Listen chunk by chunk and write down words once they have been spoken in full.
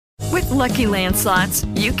Lucky Land Slots,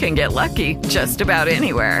 you can get lucky just about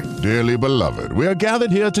anywhere. Dearly beloved, we are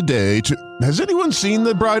gathered here today to... Has anyone seen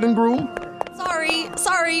the bride and groom?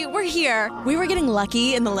 Sorry, we're here. We were getting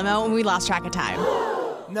lucky in the limo and we lost track of time.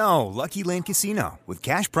 No, Lucky Land Casino, with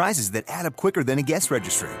cash prizes that add up quicker than a guest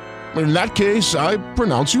registry. In that case, I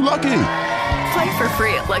pronounce you lucky. Play for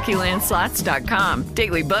free at LuckyLandSlots.com.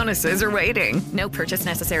 Daily bonuses are waiting. No purchase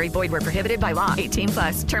necessary. Void where prohibited by law.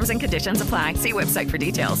 18+. Terms and conditions apply. See website for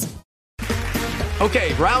details.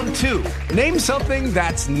 Okay, round two. Name something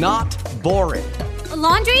that's not boring. A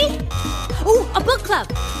laundry? Ooh, a book club.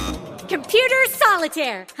 Computer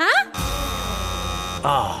solitaire, huh?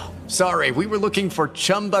 Ah, sorry. We were looking for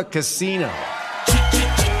Chumba Casino.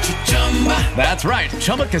 That's right.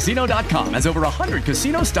 ChumbaCasino.com has over 100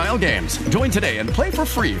 casino-style games. Join today and play for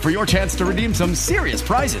free for your chance to redeem some serious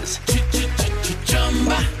prizes.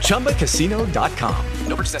 ChumbaCasino.com.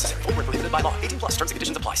 No purchase necessary. Void where prohibited by law. 18+. Terms and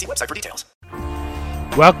conditions apply. See website for details.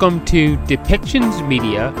 Welcome to Depictions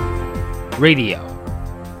Media Radio.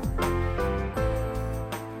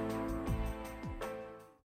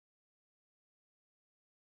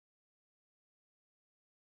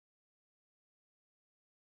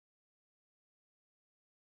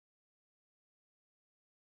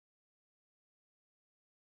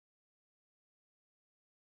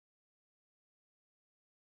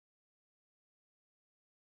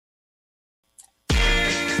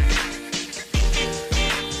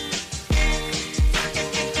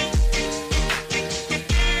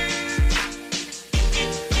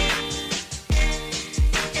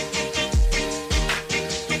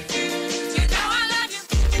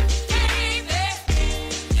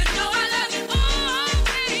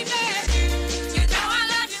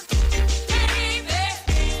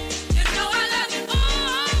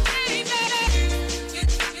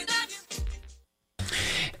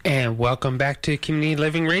 And welcome back to Community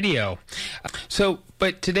Living Radio.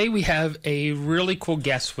 But today we have a really cool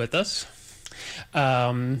guest with us.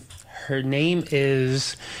 Her name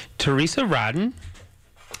is Teresa Rodden,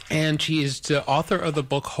 and she is the author of the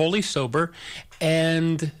book Holy Sober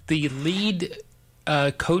and the lead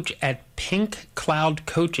coach at Pink Cloud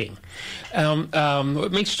Coaching.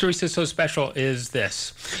 What makes Teresa so special is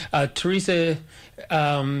this. Teresa...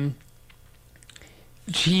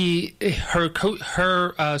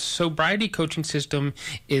 Her sobriety coaching system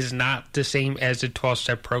is not the same as a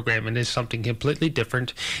 12-step program, and is something completely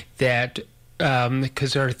different. That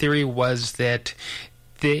because her theory was that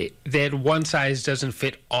that one size doesn't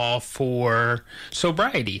fit all for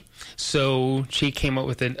sobriety. So she came up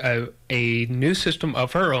with a new system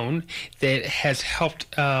of her own that has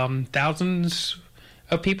helped thousands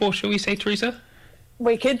of people. Shall we say, Teresa?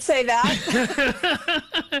 We could say that.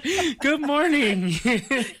 Good morning.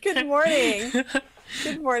 Good morning.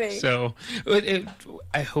 Good morning. So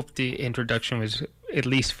I hope the introduction was at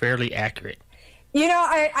least fairly accurate. You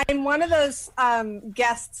know, I'm one of those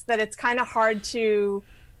guests that it's kind of hard to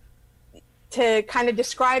kind of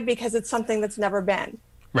describe because it's something that's never been.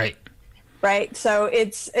 Right. Right. So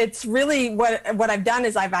it's really what I've done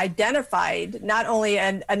is I've identified not only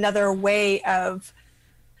another way of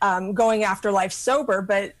going after life sober,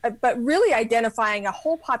 but really identifying a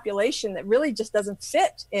whole population that really just doesn't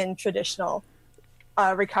fit in traditional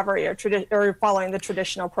recovery or following the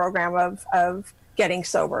traditional program of getting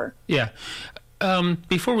sober. Yeah.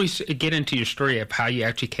 Before we get into your story of how you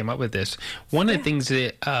actually came up with this, one of the things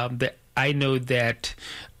that that I know that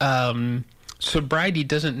sobriety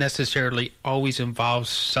doesn't necessarily always involve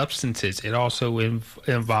substances. It also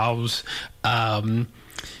involves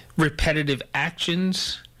repetitive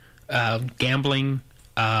actions. Gambling,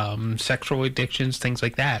 sexual addictions, things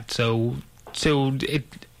like that. So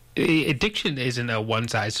addiction isn't a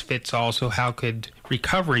one-size-fits-all, so how could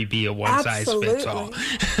recovery be a one-size-fits-all?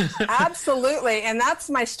 Absolutely. And that's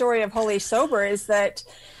my story of Holy Sober, is that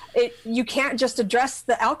you can't just address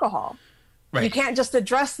the alcohol. Right. You can't just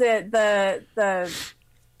address the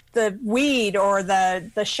weed or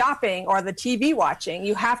the shopping or the TV watching.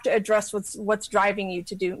 You have to address what's driving you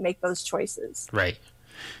to make those choices. Right.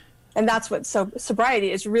 And that's what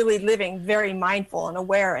sobriety is, really living very mindful and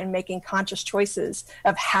aware and making conscious choices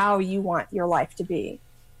of how you want your life to be.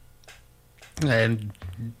 And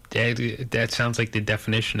that sounds like the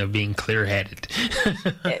definition of being clear-headed.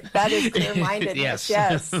 That is clear-mindedness.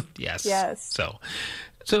 Yes. Yes. So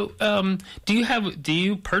do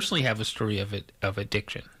you personally have a story of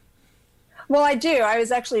addiction? Well, I do. I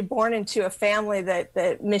was actually born into a family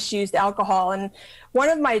that misused alcohol, and one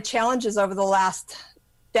of my challenges over the last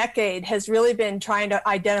decade has really been trying to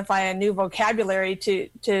identify a new vocabulary to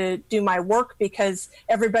do my work, because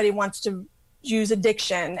everybody wants to use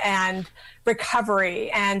addiction and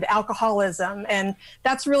recovery and alcoholism. And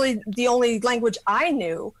that's really the only language I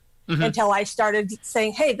knew until I started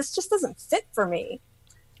saying, hey, this just doesn't fit for me.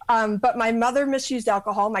 But my mother misused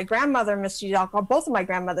alcohol. My grandmother misused alcohol. Both of my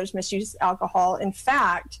grandmothers misused alcohol. In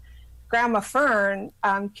fact, Grandma Fern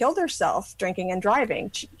killed herself drinking and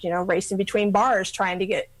driving, racing between bars, trying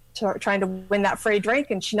to win that free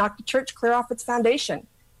drink, and she knocked the church clear off its foundation.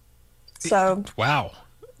 So wow.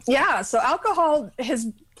 Yeah, so alcohol has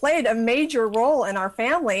played a major role in our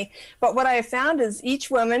family. But what I have found is each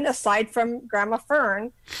woman, aside from Grandma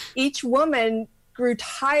Fern, each woman grew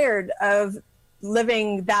tired of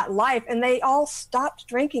living that life, and they all stopped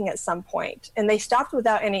drinking at some point. And they stopped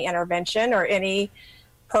without any intervention or any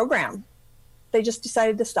program. They just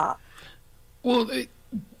decided to stop. Well,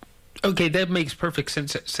 okay, that makes perfect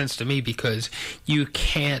sense to me, because you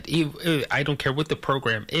can't, I don't care what the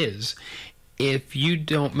program is, if you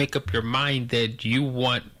don't make up your mind that you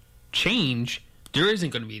want change, there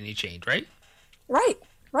isn't going to be any change, right? Right.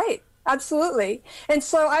 Absolutely. And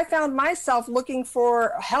so I found myself looking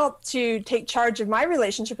for help to take charge of my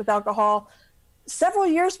relationship with alcohol several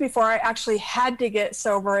years before I actually had to get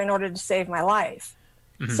sober in order to save my life.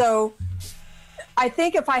 So I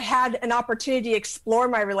think if I had an opportunity to explore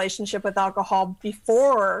my relationship with alcohol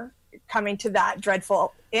before coming to that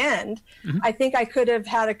dreadful end, I think I could have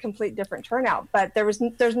had a complete different turnout. But there's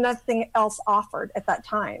nothing else offered at that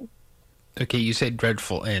time. Okay, you said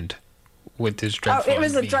dreadful end. With this dreadful it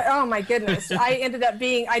was oh my goodness. I ended up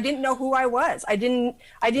I didn't know who I was. I didn't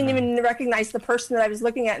even recognize the person that I was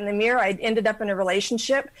looking at in the mirror. I ended up in a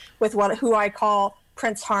relationship with who I call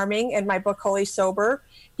Prince Harming in my book, Holy Sober.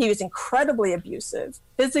 He was incredibly abusive,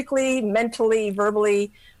 physically, mentally,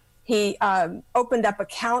 verbally. He opened up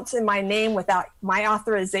accounts in my name without my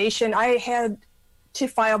authorization. I had to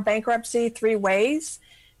file bankruptcy 3 ways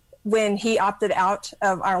when he opted out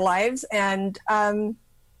of our lives, and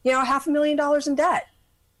 $500,000 in debt.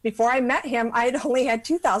 Before I met him, I had only had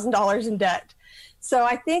 $2,000 in debt. So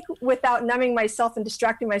I think without numbing myself and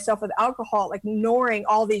distracting myself with alcohol, like ignoring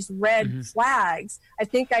all these red flags, I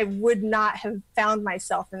think I would not have found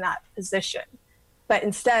myself in that position. But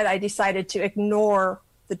instead, I decided to ignore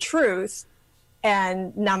the truth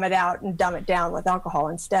and numb it out and dumb it down with alcohol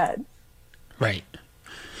instead. Right.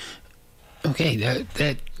 Okay,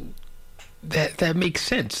 that makes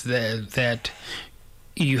sense. That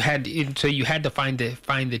you had to find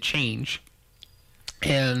the change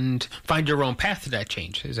and find your own path to that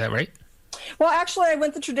change. Is that right? Well, actually, I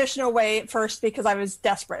went the traditional way at first because I was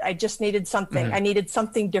desperate. I just needed something. I needed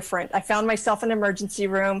something different. I found myself in an emergency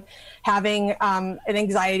room having an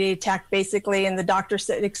anxiety attack, basically, and the doctor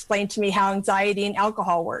explained to me how anxiety and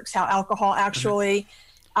alcohol works, how alcohol actually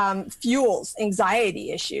fuels anxiety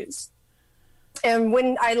issues. And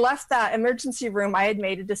when I left that emergency room, I had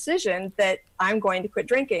made a decision that I'm going to quit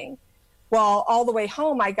drinking. Well, all the way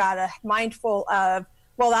home, I got a mindful of,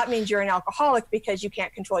 well, that means you're an alcoholic because you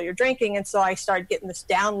can't control your drinking. And so I started getting this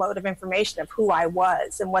download of information of who I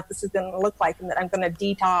was and what this is going to look like, and that I'm going to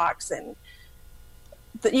detox, and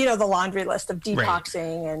the laundry list of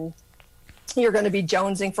detoxing, right. And you're going to be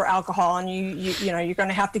jonesing for alcohol, and you're going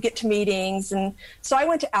to have to get to meetings. And so I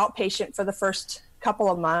went to outpatient for the first couple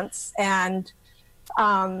of months, and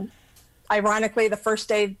ironically,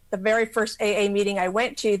 the very first AA meeting I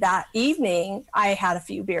went to that evening, I had a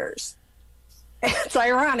few beers. It's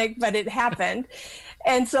ironic, but it happened.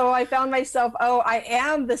 And so I found myself, I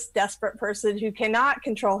am this desperate person who cannot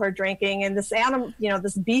control her drinking, and this animal,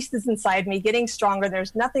 this beast is inside me getting stronger.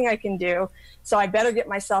 There's nothing I can do. So I better get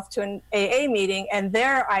myself to an AA meeting. And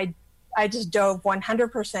there I just dove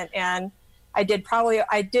 100% in. I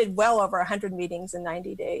did well over 100 meetings in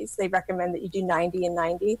 90 days. They recommend that you do 90 and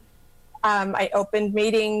 90. I opened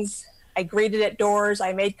meetings. I greeted at doors.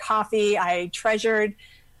 I made coffee. I treasured.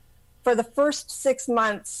 For the first 6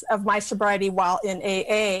 months of my sobriety while in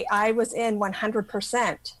AA, I was in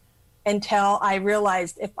 100% until I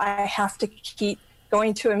realized if I have to keep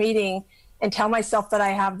going to a meeting and tell myself that I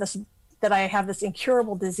have this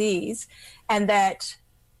incurable disease, and that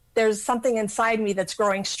there's something inside me that's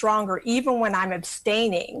growing stronger, even when I'm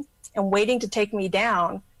abstaining and waiting to take me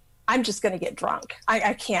down, I'm just going to get drunk.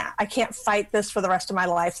 I can't fight this for the rest of my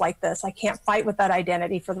life like this. I can't fight with that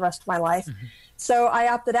identity for the rest of my life. So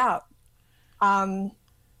I opted out.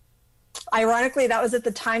 Ironically, that was at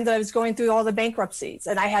the time that I was going through all the bankruptcies,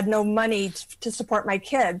 and I had no money to support my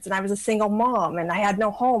kids, and I was a single mom, and I had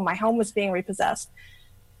no home. My home was being repossessed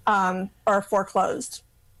or foreclosed.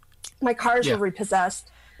 My cars were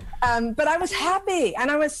repossessed. But I was happy,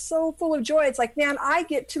 and I was so full of joy. It's like, man, I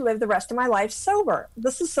get to live the rest of my life sober.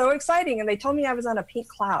 This is so exciting. And they told me I was on a pink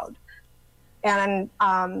cloud. and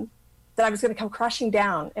that I was going to come crashing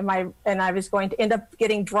down, and I was going to end up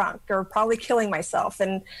getting drunk or probably killing myself.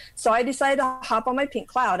 And so I decided to hop on my pink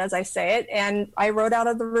cloud, as I say it, and I rode out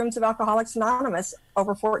of the rooms of Alcoholics Anonymous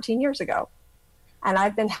over 14 years ago. And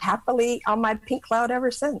I've been happily on my pink cloud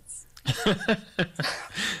ever since.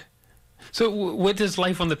 So what does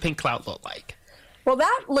life on the pink cloud look like? Well,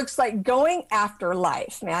 that looks like going after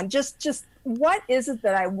life, man. Just what is it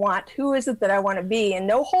that I want? Who is it that I want to be? And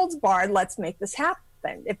no holds barred, let's make this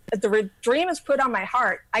happen. If the dream is put on my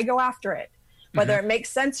heart, I go after it, whether it makes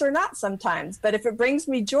sense or not sometimes. But if it brings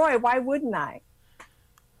me joy, why wouldn't I?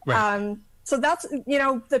 Right. So that's,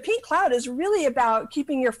 the pink cloud is really about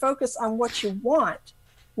keeping your focus on what you want,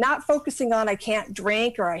 not focusing on I can't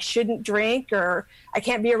drink or I shouldn't drink or I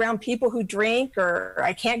can't be around people who drink or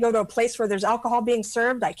I can't go to a place where there's alcohol being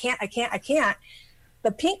served. I can't.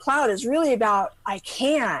 The pink cloud is really about I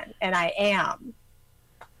can and I am.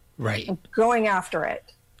 Right. I'm going after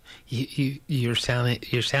it. You're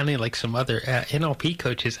sounding like some other NLP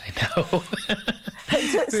coaches I know.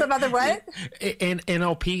 Some other what?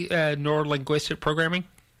 NLP, neuro-linguistic programming.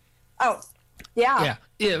 Oh, yeah.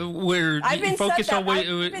 Yeah, where you focus on what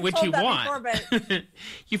you want. Before, but...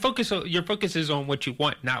 Your focus is on what you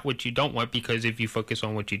want, not what you don't want, because if you focus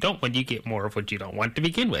on what you don't want, you get more of what you don't want to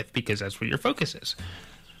begin with, because that's where your focus is.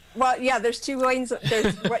 Well, yeah, there's two ways.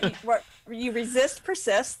 There's what you resist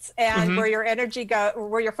persists, and where your energy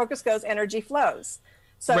where your focus goes, energy flows.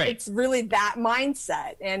 So it's really that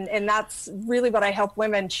mindset, and that's really what I help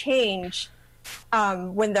women change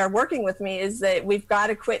when they're working with me, is that we've got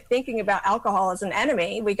to quit thinking about alcohol as an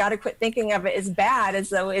enemy. We got to quit thinking of it as bad, as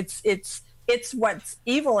though it's what's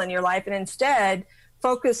evil in your life, and instead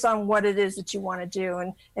focus on what it is that you want to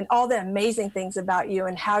do and all the amazing things about you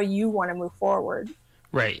and how you want to move forward.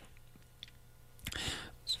 Right.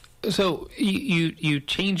 So you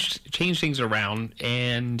changed things around,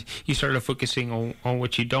 and you started focusing on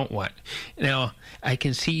what you don't want. Now I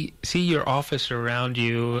can see your office around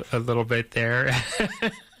you a little bit there,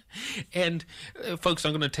 and folks,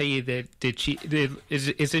 I'm going to tell you that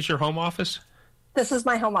is this your home office? This is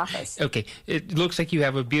my home office. Okay, it looks like you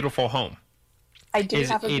have a beautiful home. I do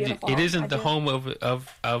have a beautiful home. It isn't the home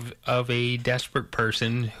of a desperate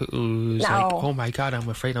person who's like, oh my God, I'm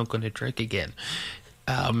afraid I'm going to drink again.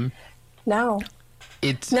 No.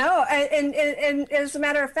 And as a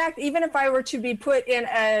matter of fact, even if I were to be put in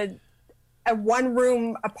a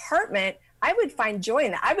one-room apartment, I would find joy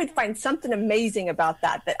in that. I would find something amazing about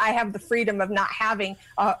that I have the freedom of not having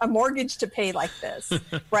a mortgage to pay like this,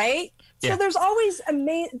 right? Yeah. So there's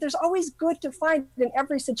always good to find in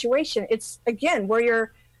every situation. It's, again, where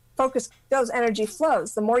your focus goes, energy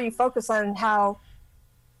flows. The more you focus on how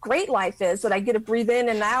great life is, that I get to breathe in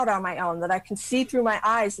and out on my own, that I can see through my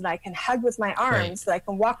eyes, that I can hug with my arms, that I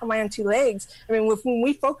can walk on my own two legs. I mean, when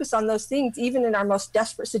we focus on those things, even in our most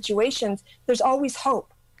desperate situations, there's always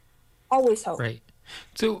hope. Always hope. Right.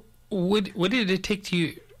 So what did it take to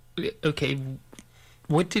you? Okay.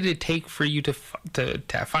 What did it take for you to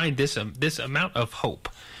find this amount of hope?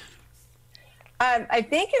 I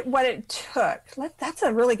think what it took. That's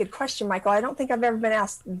a really good question, Michael. I don't think I've ever been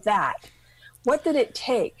asked that. What did it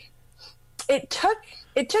take? It took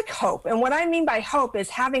hope, and what I mean by hope is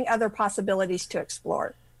having other possibilities to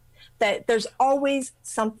explore. That there's always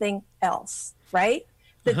something else, right?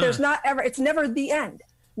 That there's not ever. It's never the end.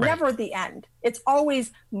 Right. Never the end. It's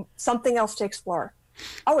always something else to explore.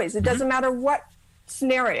 Always. It doesn't matter what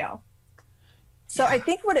scenario. So I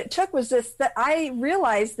think what it took was this, that I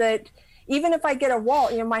realized that even if I get a wall,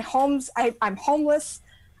 my home's, I'm homeless,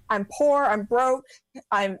 I'm poor, I'm broke,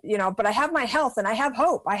 but I have my health and I have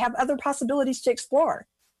hope. I have other possibilities to explore.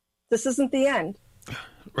 This isn't the end.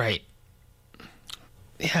 Right.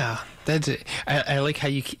 Yeah, that's it. I like how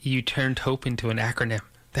you turned hope into an acronym.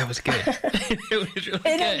 That was good. It was really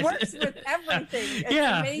and good. It works with everything. It's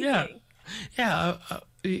amazing. Yeah.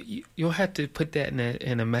 You'll have to put that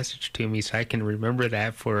in a message to me so I can remember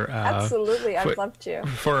that for absolutely. I'd love to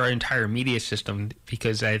for our entire media system,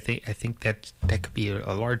 because I think that could be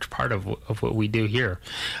a large part of what we do here.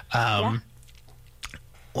 Wow.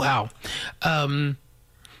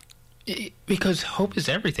 Because hope is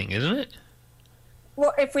everything, isn't it?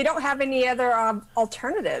 Well, if we don't have any other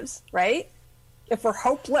alternatives, right? If we're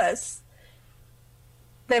hopeless,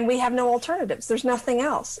 then we have no alternatives. There's nothing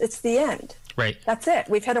else. It's the end. Right. That's it.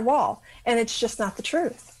 We've hit a wall. And it's just not the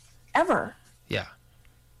truth. Ever. Yeah.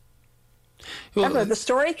 Well, ever. The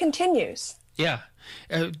story continues. Yeah.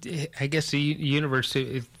 I guess the universe,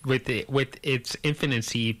 with its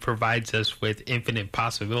infinity, provides us with infinite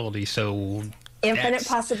possibilities. So infinite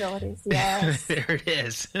possibilities. Yes. There it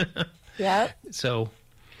is. Yep. So,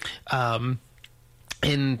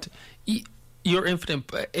 And your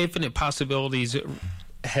infinite possibilities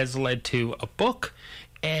has led to a book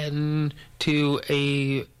and to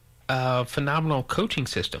a phenomenal coaching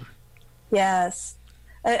system. Yes.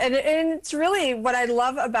 And it's really what I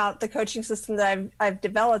love about the coaching system that I've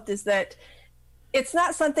developed is that it's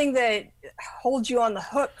not something that holds you on the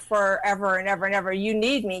hook forever and ever and ever. You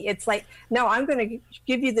need me. It's like, no, I'm going to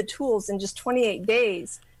give you the tools in just 28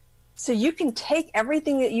 days. So you can take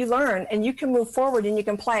everything that you learn and you can move forward and you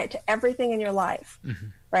can apply it to everything in your life,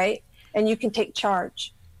 right? And you can take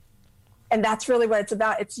charge. And that's really what it's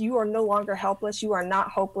about. It's you are no longer helpless. You are not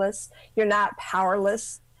hopeless. You're not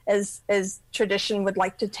powerless, as tradition would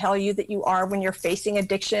like to tell you that you are when you're facing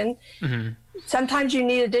addiction. Sometimes you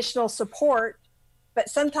need additional support, but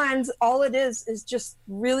sometimes all it is just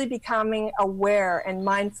really becoming aware and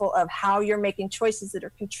mindful of how you're making choices that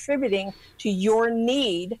are contributing to your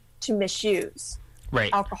need to misuse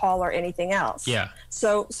alcohol or anything else. Yeah.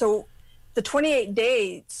 So the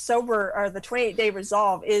 28-day sober or the 28-day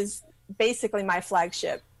resolve is basically my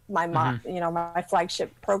flagship, my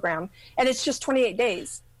flagship program, and it's just 28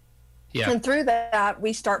 days. Yeah. And through that,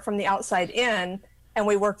 we start from the outside in, and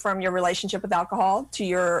we work from your relationship with alcohol to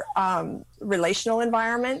your relational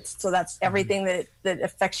environment. So that's everything that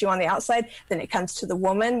affects you on the outside. Then it comes to the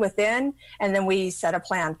woman within, and then we set a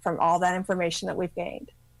plan from all that information that we've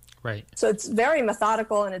gained. Right. So it's very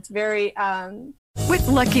methodical, and it's very... With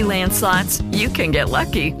Lucky Land Slots, you can get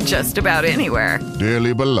lucky just about anywhere.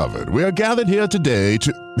 Dearly beloved, we are gathered here today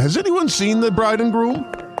to... Has anyone seen the bride and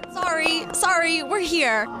groom? Sorry, we're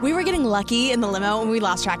here. We were getting lucky in the limo and we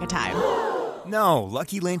lost track of time. No,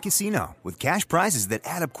 Lucky Land Casino, with cash prizes that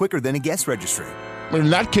add up quicker than a guest registry. In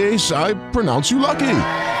that case, I pronounce you lucky.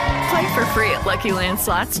 Play for free at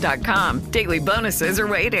LuckyLandSlots.com. Daily bonuses are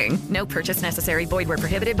waiting. No purchase necessary. Void where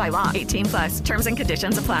prohibited by law. 18+. Terms and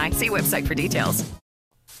conditions apply. See website for details.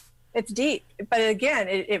 It's deep. But again,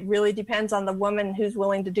 it really depends on the woman who's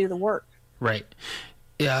willing to do the work. Right.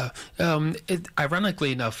 Yeah.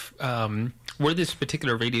 Ironically enough, where this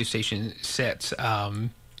particular radio station sits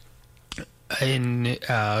in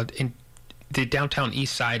the downtown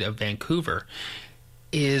east side of Vancouver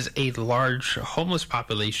is a large homeless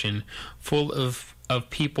population full of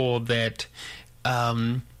people that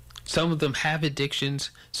some of them have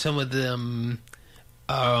addictions, some of them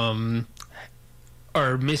are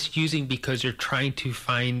misusing because they're trying to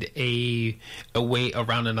find a way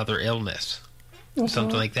around another illness.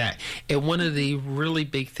 Something like that. And one of the really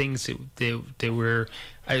big things that they were,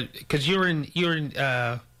 because you're in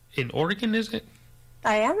Oregon, is it?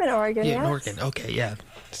 I am in Oregon. Yeah, yes. in Oregon. Okay, yeah.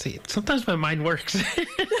 See, sometimes my mind works. Isn't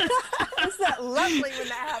that lovely when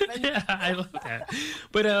that happens? Yeah, I love that.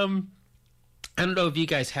 But I don't know if you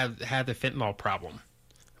guys have the fentanyl problem.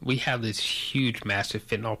 We have this huge, massive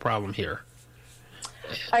fentanyl problem here.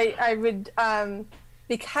 I would.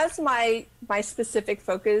 Because my specific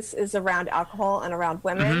focus is around alcohol and around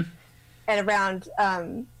women and around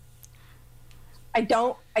I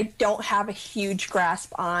don't have a huge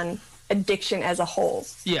grasp on addiction as a whole.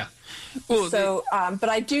 Yeah. Well, so but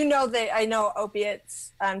I do know that I know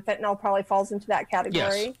opiates and fentanyl probably falls into that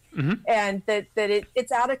category. Yes. And that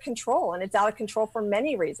it's out of control, and it's out of control for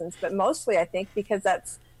many reasons, but mostly I think because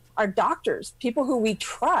that's our doctors, people who we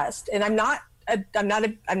trust, and I'm not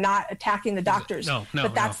attacking the doctors,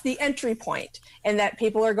 but that's the entry point, and that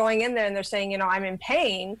people are going in there and they're saying, I'm in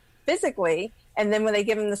pain physically, and then when they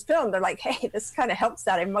give them this pill, they're like, hey, this kind of helps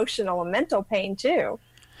that emotional and mental pain too.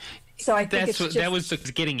 So I think that was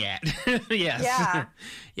getting at. Yes. Yeah.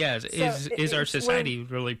 Yes. Is our society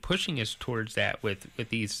really pushing us towards that with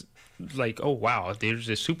these, like, oh wow, there's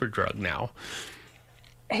a super drug now.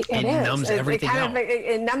 It numbs everything out.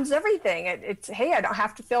 It numbs everything. It's, hey, I don't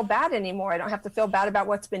have to feel bad anymore. I don't have to feel bad about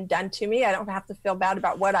what's been done to me. I don't have to feel bad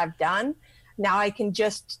about what I've done. Now I can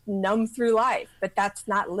just numb through life. But that's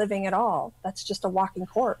not living at all. That's just a walking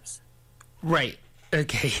corpse. Right.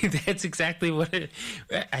 Okay. That's exactly what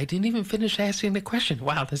I didn't even finish asking the question.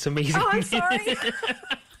 Wow, that's amazing. Oh, I'm sorry.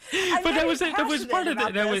 But that was part of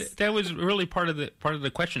that was really part of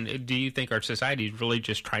the question. Do you think our society is really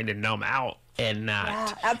just trying to numb out and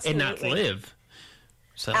not live?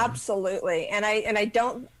 So. Absolutely, and I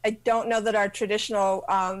don't know that our traditional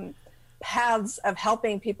paths of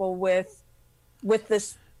helping people with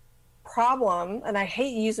this problem, and I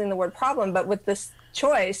hate using the word problem, but with this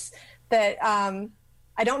choice that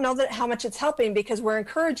I don't know that how much it's helping, because we're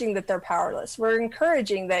encouraging that they're powerless. We're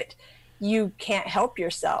encouraging that you can't help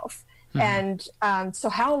yourself. And so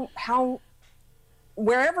how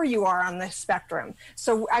wherever you are on the spectrum.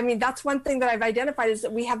 So, I mean, that's one thing that I've identified, is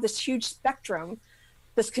that we have this huge spectrum,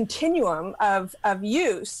 this continuum of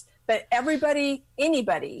use, But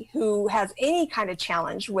anybody who has any kind of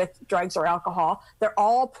challenge with drugs or alcohol, they're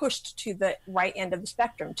all pushed to the right end of the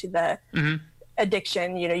spectrum, to the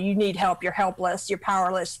addiction. You need help, you're helpless, you're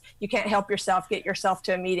powerless, you can't help yourself, get yourself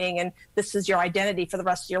to a meeting, and this is your identity for the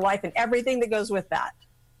rest of your life and everything that goes with that,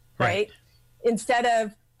 right? Instead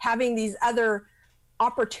of having these other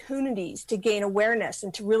opportunities to gain awareness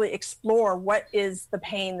and to really explore what is the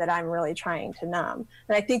pain that I'm really trying to numb.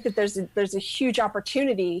 And I think that there's a huge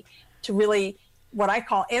opportunity to really, what I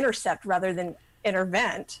call intercept rather than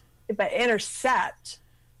intervent, but intercept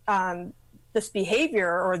this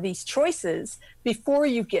behavior or these choices before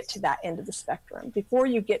you get to that end of the spectrum, before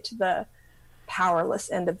you get to the powerless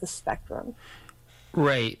end of the spectrum.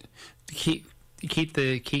 Right. Keep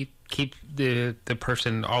the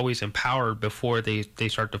person always empowered before they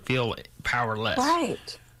start to feel powerless.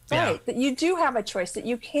 Right. Yeah. That you do have a choice, that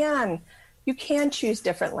you can choose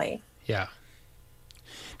differently. Yeah.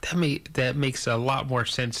 That makes a lot more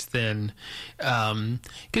sense than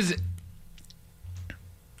because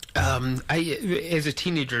I, as a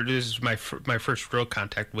teenager, this is my first real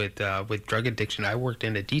contact with drug addiction. I worked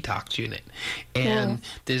in a detox unit, and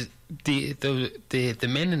the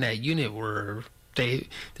men in that unit were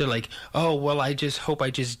they're like, oh well, I just hope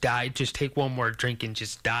I just die, just take one more drink and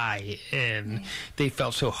just die, and they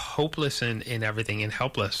felt so hopeless and everything and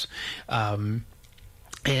helpless. And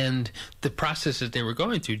the process that they were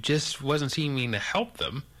going through just wasn't seeming to help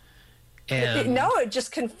them. And no, it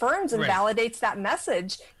just confirms and validates that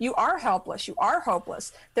message. You are helpless. You are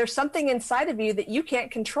hopeless. There's something inside of you that you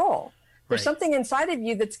can't control. There's something inside of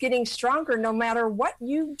you that's getting stronger no matter what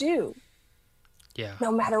you do. Yeah.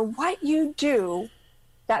 No matter what you do,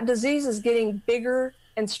 that disease is getting bigger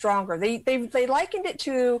and stronger. They likened it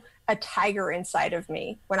to a tiger inside of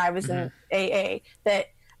me when I was in AA,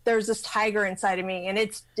 that there's this tiger inside of me, and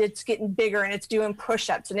it's getting bigger, and it's doing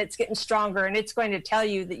push-ups, and it's getting stronger, and it's going to tell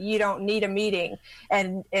you that you don't need a meeting,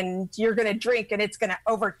 and you're going to drink, and it's going to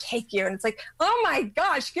overtake you. And it's like, oh my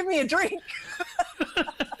gosh, give me a drink.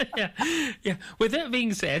 Yeah. With that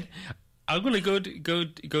being said, I'm going to go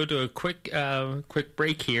to a quick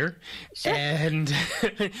break here, and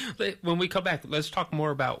when we come back, let's talk more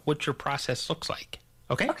about what your process looks like.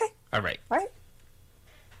 Okay. Okay. All right.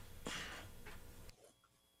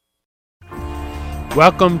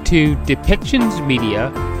 Welcome to Depictions Media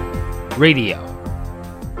Radio.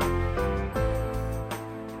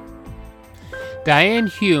 Diane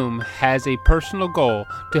Hume has a personal goal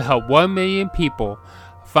to help 1 million people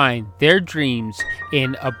find their dreams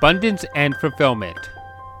in abundance and fulfillment.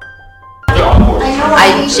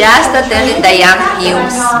 I just attended Diane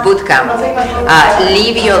Hume's bootcamp,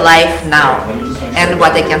 Live Your Life Now. And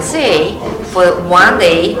what I can say, for one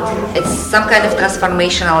day, it's some kind of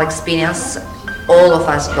transformational experience all of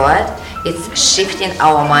us got. It's shifting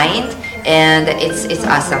our mind, and it's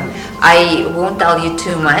awesome. I won't tell you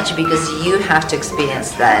too much because you have to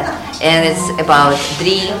experience that. And it's about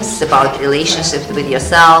dreams, about relationships with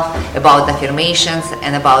yourself, about affirmations,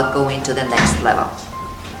 and about going to the next level.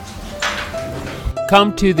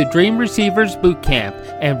 Come to the Dream Receivers Bootcamp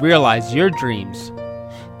and realize your dreams.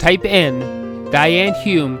 Type in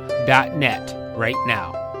DianeHume.net right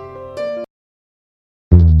now.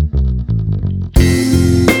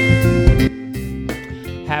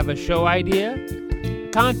 Have a show idea?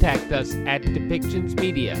 Contact us at Depictions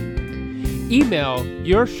Media. Email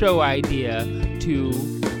your show idea to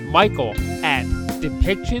Michael at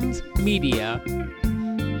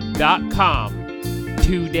depictionsmedia.com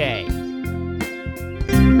today.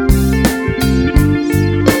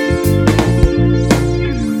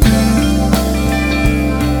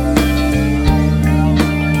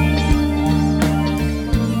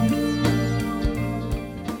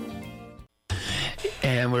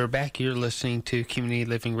 And we're back here listening to Community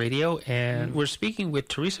Living Radio, and we're speaking with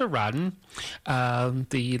Teresa Rodden,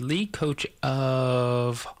 the lead coach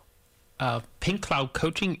of Pink Cloud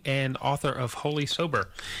Coaching and author of Holy Sober.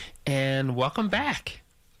 And welcome back.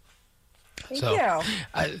 Thank you.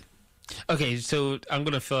 Okay, so I'm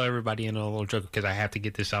going to fill everybody in on a little joke because I have to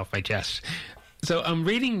get this off my chest. So I'm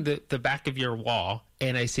reading the back of your wall,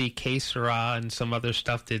 and I see Que Sera and some other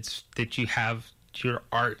stuff that you have, your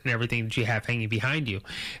art and everything that you have hanging behind you.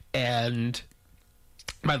 And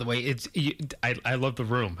by the way, I love the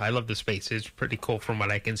room. I love the space. It's pretty cool from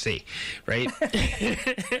what I can see, right?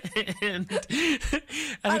 and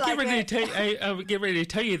I get ready to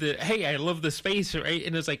tell you that, hey, I love the space, right?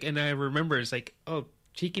 And it's like, and I remember it's like, oh,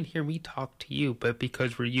 she can hear me talk to you, but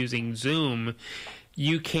because we're using Zoom,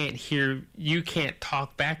 you can't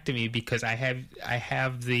talk back to me because I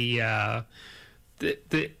have the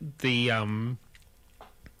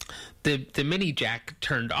the mini jack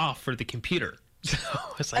turned off for the computer. So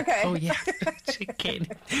it's like, okay. Oh yeah, she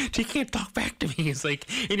can't talk back to me. It's like,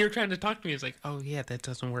 and you're trying to talk to me. It's like, oh yeah, that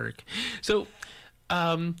doesn't work. So,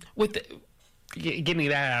 getting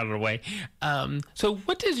that out of the way, so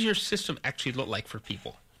what does your system actually look like for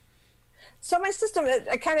people? So my system,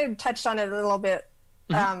 I kind of touched on it a little bit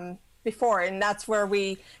before, and that's where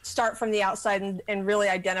we start from the outside and really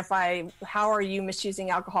identify how are you misusing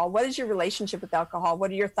alcohol? What is your relationship with alcohol? What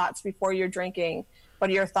are your thoughts before you're drinking? What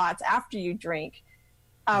are your thoughts after you drink?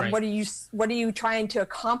 Right. What are you trying to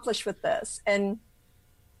accomplish with this? And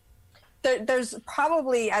there's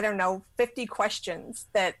probably, 50 questions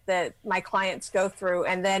that my clients go through,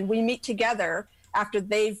 and then we meet together after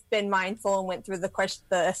they've been mindful and went through the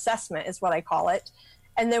assessment is what I call it.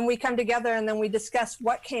 And then we come together and then we discuss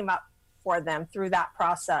what came up for them through that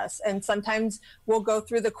process. And sometimes we'll go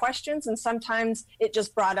through the questions, and sometimes it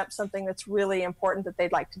just brought up something that's really important that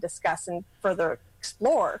they'd like to discuss and further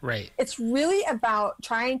explore. Right. It's really about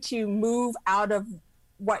trying to move out of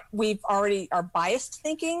what we've already, our biased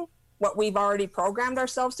thinking, what we've already programmed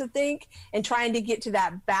ourselves to think, and trying to get to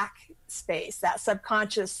that back space, that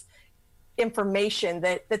subconscious information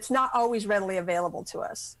that's not always readily available to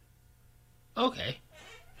us. Okay.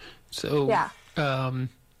 So, yeah.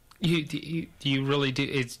 You really do.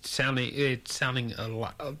 It's sounding a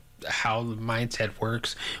lot of how the mindset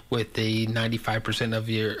works with the 95%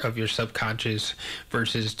 of your subconscious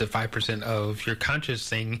versus the 5% of your conscious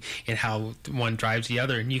thing, and how one drives the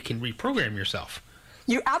other, and you can reprogram yourself.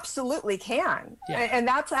 You absolutely can. Yeah. And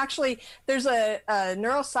that's actually, there's a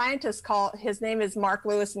neuroscientist his name is Mark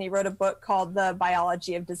Lewis, and he wrote a book called The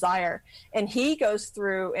Biology of Desire. And he goes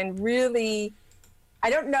through and really,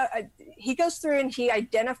 he goes through and he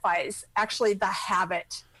identifies actually the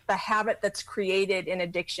habit that's created in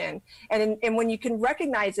addiction. And when you can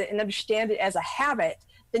recognize it and understand it as a habit,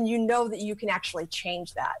 then you know that you can actually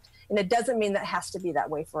change that. And it doesn't mean that it has to be that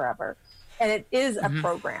way forever. And it is a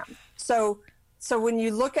program. So when you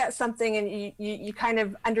look at something and you kind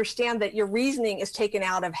of understand that your reasoning is taken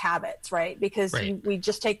out of habits, right? Because we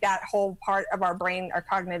just take that whole part of our brain, our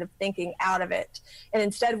cognitive thinking, out of it. And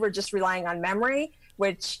instead we're just relying on memory,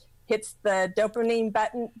 which hits the dopamine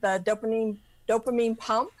button, the dopamine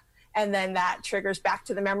pump, and then that triggers back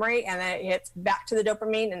to the memory, and then it hits back to the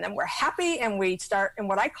dopamine, and then we're happy, and we start, and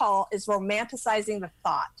what I call is romanticizing the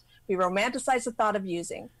thought. We romanticize the thought of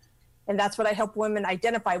using. And that's what I help women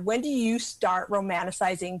identify. When do you start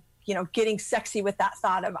romanticizing, getting sexy with that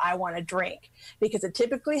thought of I want to drink? Because it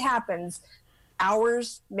typically happens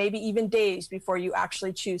hours, maybe even days before you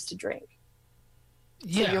actually choose to drink.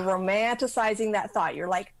 Yeah. So you're romanticizing that thought. You're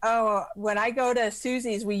like, oh, when I go to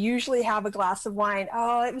Susie's, we usually have a glass of wine.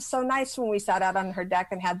 Oh, it was so nice when we sat out on her deck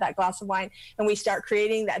and had that glass of wine. And we start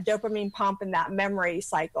creating that dopamine pump and that memory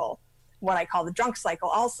cycle. What I call the drunk cycle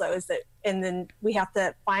also is that, and then we have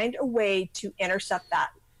to find a way to intercept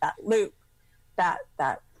that loop, that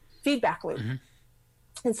feedback loop,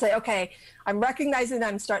 and say, okay, I'm recognizing that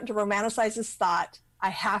I'm starting to romanticize this thought.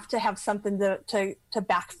 I have to have something to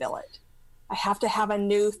backfill it. I have to have a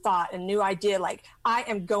new thought, a new idea. Like, I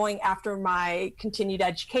am going after my continued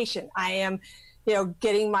education. I am,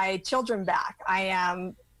 getting my children back. I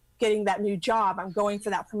am getting that new job. I'm going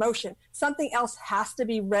for that promotion. Something else has to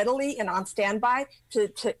be readily and on standby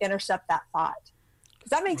to intercept that thought.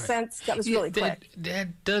 Does that make sense? That was really quick.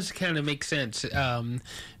 That does kind of make sense,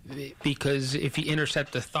 because if you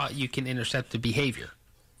intercept the thought, you can intercept the behavior.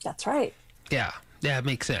 That's right. Yeah, it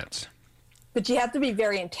makes sense. But you have to be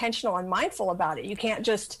very intentional and mindful about it. You can't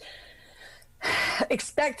just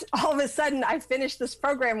expect all of a sudden I finished this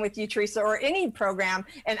program with you, Teresa, or any program,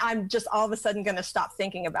 and I'm just all of a sudden going to stop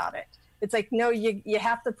thinking about it. It's like, no, you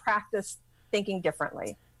have to practice thinking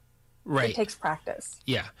differently. Right. It takes practice.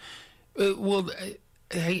 Yeah. Well,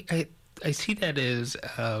 I see that as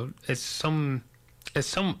some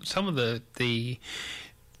of the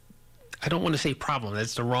I don't want to say problem.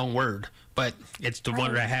 That's the wrong word, but it's the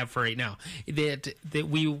one that I have for right now. That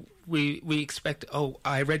we expect. Oh,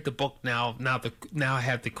 I read the book now. Now I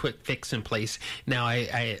have the quick fix in place. Now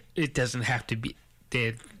it doesn't have to be.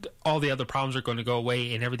 All the other problems are going to go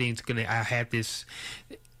away, and everything's going to. I have this.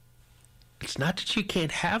 It's not that you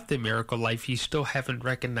can't have the miracle life. You still haven't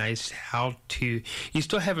recognized how to. You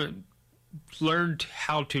still haven't learned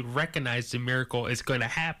how to recognize the miracle is going to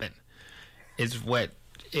happen. Is what.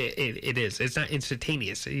 It is. It's not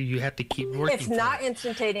instantaneous. You have to keep working. It's not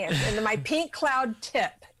instantaneous. And my pink cloud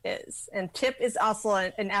tip is, and tip is also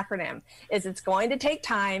an acronym, is it's going to take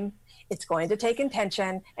time, it's going to take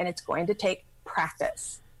intention, and it's going to take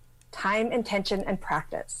practice. time, intention, and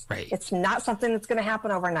practice. Right. It's not something that's going to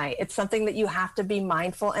happen overnight. It's something that you have to be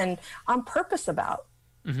mindful and on purpose about.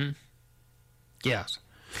 Mm-hmm. Yes.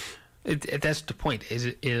 That's the point.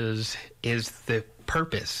 Is the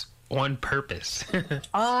purpose on purpose?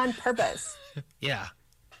 On purpose. Yeah.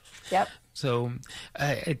 Yep. So,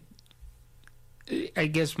 I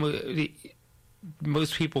guess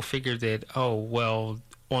most people figure that, oh, well,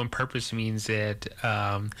 on purpose means that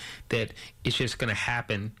that it's just going to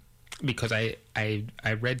happen because I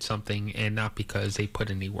read something and not because they put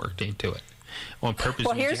any work into it. On purpose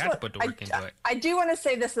means you have to put the work into it. I do want to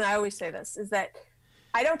say this, and I always say this, is that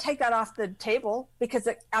I don't take that off the table because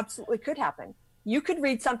it absolutely could happen. You could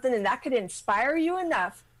read something and that could inspire you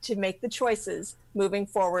enough to make the choices moving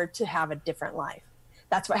forward to have a different life.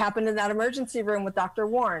 That's what happened in that emergency room with Dr.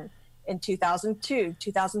 Warren in 2002,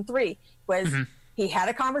 2003, was he had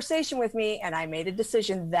a conversation with me and I made a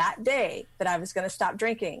decision that day that I was going to stop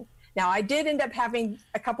drinking. Now, I did end up having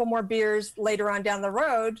a couple more beers later on down the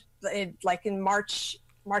road, like in March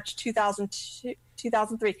 2003,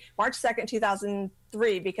 March 2nd,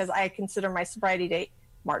 2003, because I consider my sobriety date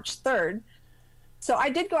March 3rd. So I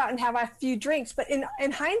did go out and have a few drinks, but in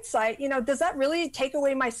hindsight, does that really take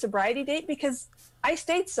away my sobriety date? Because I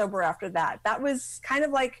stayed sober after that. That was kind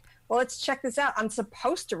of like, well, let's check this out. I'm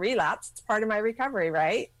supposed to relapse. It's part of my recovery,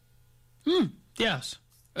 right? Yes.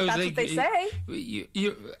 That's what they say.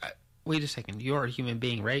 Wait a second. You're a human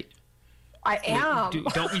being, right? I am.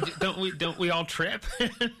 Don't we all trip?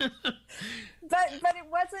 But it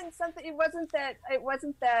wasn't something. It wasn't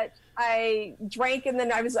that I drank and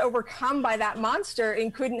then I was overcome by that monster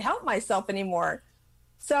and couldn't help myself anymore.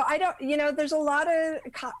 So I don't. There's a lot of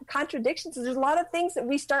contradictions. There's a lot of things that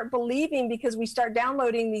we start believing because we start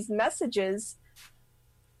downloading these messages.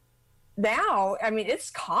 Now, I mean, it's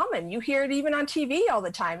common. You hear it even on TV all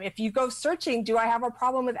the time. If you go searching, do I have a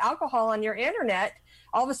problem with alcohol on your internet?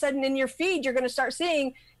 All of a sudden in your feed, you're going to start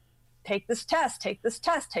seeing, take this test, take this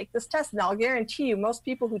test, take this test. And I'll guarantee you most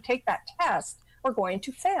people who take that test are going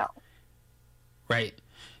to fail. Right.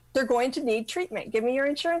 They're going to need treatment. Give me your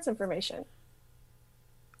insurance information.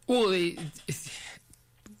 Well,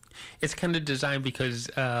 it's kind of designed because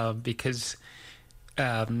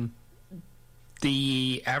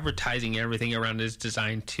the advertising and everything around it is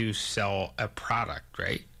designed to sell a product,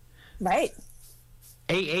 right? Right.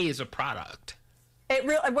 AA is a product.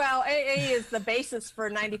 AA is the basis for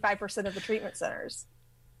 95% of the treatment centers.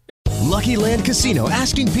 Lucky Land Casino,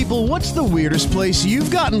 asking people, what's the weirdest place you've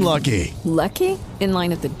gotten lucky? Lucky? In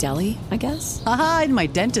line at the deli, I guess? Aha, in my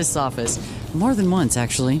dentist's office. More than once,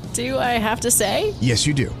 actually. Do I have to say? Yes,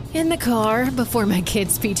 you do. In the car before my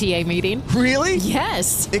kids' PTA meeting. Really?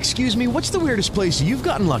 Yes. Excuse me, what's the weirdest place you've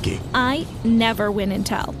gotten lucky? I never win and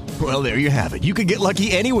tell. Well, there you have it. You can get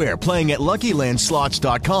lucky anywhere, playing at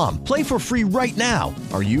LuckyLandSlots.com. Play for free right now.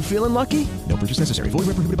 Are you feeling lucky? No purchase necessary. Void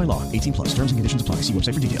where prohibited by law. 18+. Terms and conditions apply. See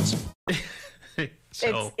website for details.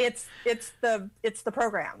 So, it's the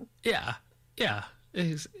program. Yeah.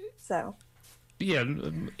 So. Yeah,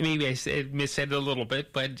 maybe I missaid it a little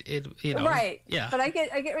bit, but right. Yeah. But I get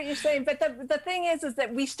what you're saying. But the thing is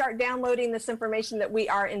that we start downloading this information that we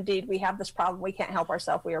have this problem. We can't help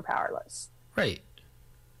ourselves. We are powerless. Right.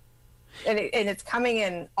 And it's coming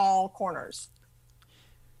in all corners.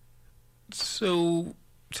 So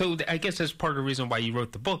I guess that's part of the reason why you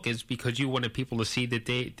wrote the book is because you wanted people to see that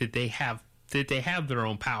they have their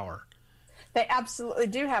own power. They absolutely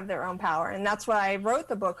do have their own power. And that's why I wrote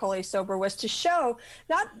the book, Holy Sober, was to show,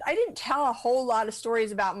 I didn't tell a whole lot of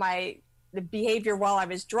stories about the behavior while I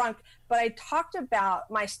was drunk, but I talked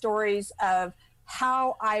about my stories of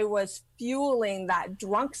how I was fueling that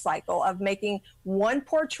drunk cycle of making one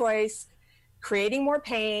poor choice, creating more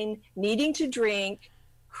pain, needing to drink,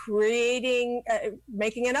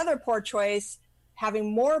 making another poor choice,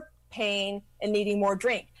 having more pain, and needing more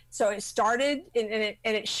drink. So it started, and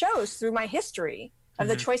it shows through my history of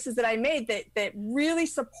the choices that I made that really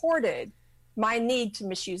supported my need to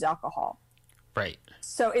misuse alcohol. Right.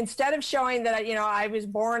 So instead of showing that I was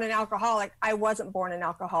born an alcoholic, I wasn't born an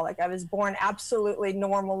alcoholic. I was born absolutely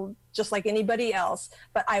normal, just like anybody else.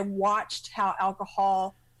 But I watched how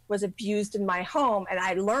alcohol was abused in my home, and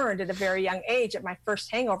I learned at a very young age, at my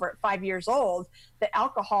first hangover at 5 years old, that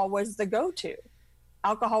alcohol was the go-to.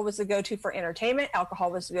 Alcohol was the go-to for entertainment.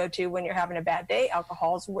 Alcohol was the go-to when you're having a bad day.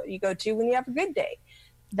 Alcohol is what you go to when you have a good day.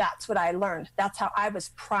 That's what I learned. That's how I was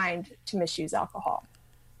primed to misuse alcohol.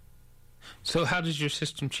 So how does your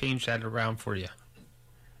system change that around for you?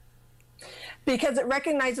 Because it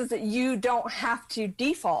recognizes that you don't have to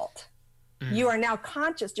default You are now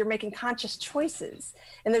conscious. You're making conscious choices.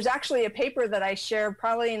 And there's actually a paper that I shared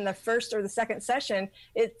probably in the first or the second session.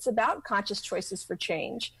 It's about conscious choices for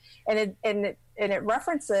change. And it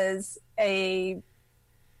references a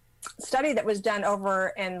study that was done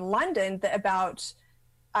over in London about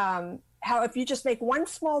how if you just make one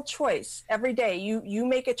small choice every day, you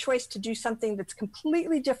make a choice to do something that's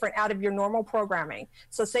completely different out of your normal programming.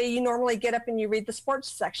 So say you normally get up and you read the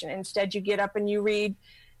sports section. Instead, you get up and you read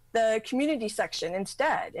the community section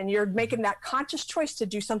instead, and you're making that conscious choice to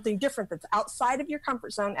do something different that's outside of your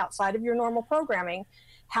comfort zone, outside of your normal programming,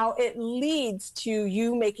 how it leads to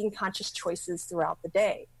you making conscious choices throughout the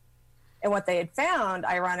day. And what they had found,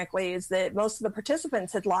 ironically, is that most of the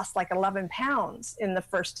participants had lost like 11 pounds in the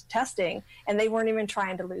first testing, and they weren't even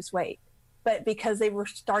trying to lose weight. But because they were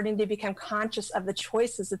starting to become conscious of the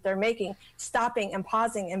choices that they're making, stopping and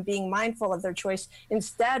pausing and being mindful of their choice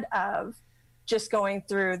instead of just going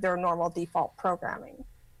through their normal default programming.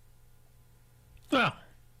 Well,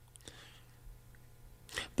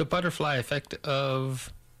 the butterfly effect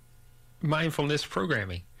of mindfulness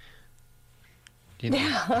programming. You know?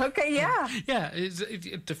 Yeah. Okay. Yeah. Yeah.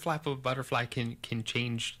 The flap of a butterfly can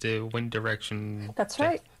change the wind direction. That's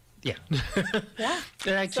right. Yeah. Yeah.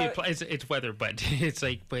 It actually applies. It's weather, but it's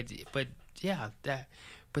like, but yeah,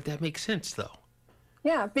 that makes sense though.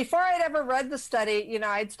 Yeah. Before I'd ever read the study,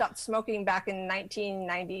 I'd stopped smoking back in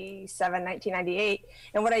 1997, 1998.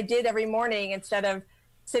 And what I did every morning, instead of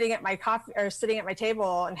sitting at my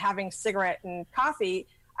table and having a cigarette and coffee,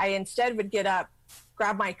 I instead would get up,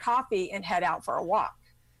 grab my coffee, and head out for a walk.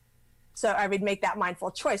 So I would make that mindful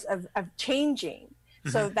choice of changing.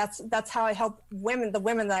 So that's how I help women. The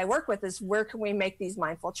women that I work with is, where can we make these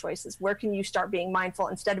mindful choices? Where can you start being mindful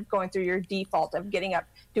instead of going through your default of getting up,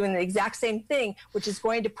 doing the exact same thing, which is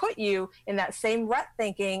going to put you in that same rut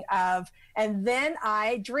thinking of, and then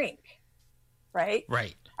I drink, right?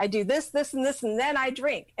 Right. I do this, and this, and then I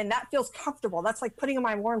drink. And that feels comfortable. That's like putting on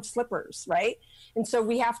my warm slippers, right? And so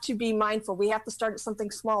we have to be mindful. We have to start at something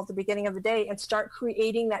small at the beginning of the day and start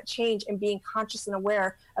creating that change and being conscious and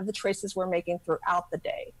aware of the choices we're making throughout the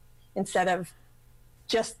day, instead of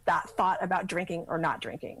just that thought about drinking or not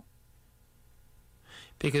drinking.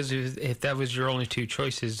 Because if that was your only two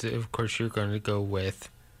choices, of course you're going to go with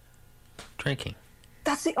drinking.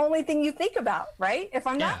 That's the only thing you think about, right? If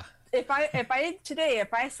I'm not... If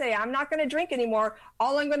I say I'm not going to drink anymore,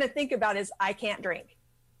 all I'm going to think about is I can't drink.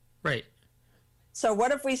 Right. So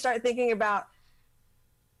what if we start thinking about,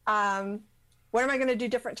 what am I going to do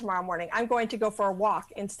different tomorrow morning? I'm going to go for a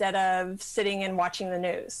walk instead of sitting and watching the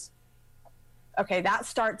news. Okay, that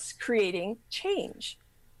starts creating change.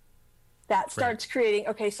 That starts creating,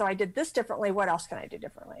 okay, so I did this differently. What else can I do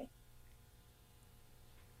differently?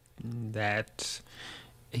 That...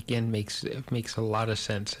 again, makes a lot of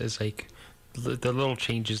sense. As like the little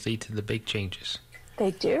changes lead to the big changes.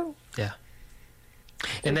 They do. Yeah.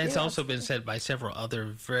 And that's also been said by several other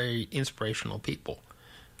very inspirational people.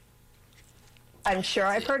 I'm sure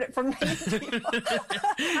I've heard it from many people.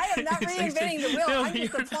 I am not reinventing the wheel. No, I'm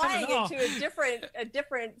just applying it to a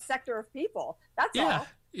different sector of people. That's all.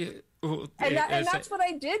 Yeah. Well, and that's what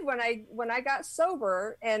I did when I got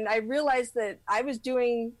sober, and I realized that I was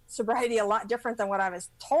doing sobriety a lot different than what I was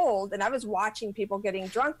told, and I was watching people getting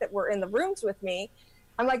drunk that were in the rooms with me.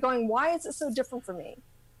 I'm like going, why is it so different for me?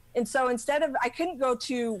 And so I couldn't go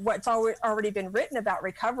to what's already been written about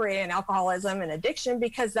recovery and alcoholism and addiction,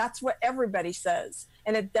 because that's what everybody says,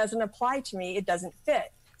 and it doesn't apply to me. It doesn't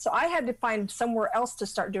fit. So I had to find somewhere else to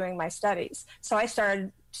start doing my studies. So I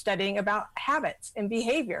started studying about habits and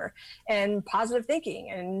behavior and positive thinking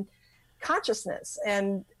and consciousness.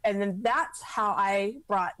 And then that's how I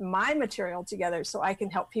brought my material together, so I can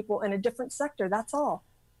help people in a different sector. That's all.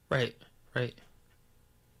 Right.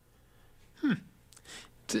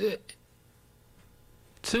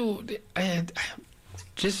 So,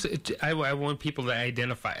 I want people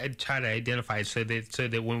to try to identify, so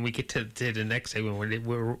that when we get to the next segment,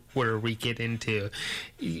 where we get into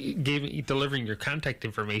delivering your contact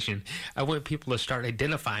information, I want people to start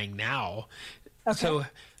identifying now. Okay.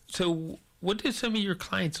 So what do some of your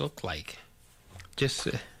clients look like?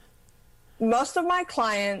 Most of my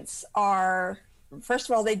clients are, first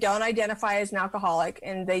of all, they don't identify as an alcoholic,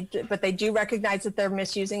 but they do recognize that they're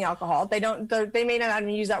misusing alcohol. They may not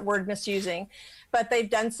even use that word, misusing, but they've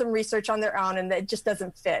done some research on their own, and it just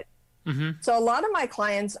doesn't fit. Mm-hmm. So a lot of my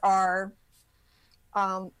clients are,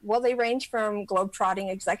 they range from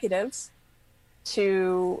globetrotting executives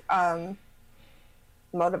to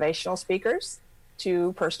motivational speakers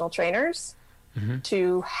to personal trainers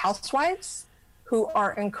to housewives who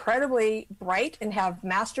are incredibly bright and have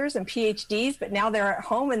masters and PhDs, but now they're at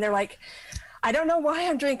home and they're like, I don't know why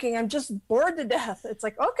I'm drinking. I'm just bored to death. It's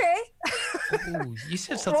like, okay. Ooh, you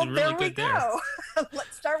said something really good there.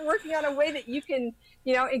 Let's start working on a way that you can,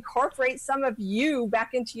 incorporate some of you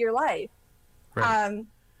back into your life. Right.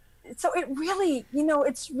 So it really,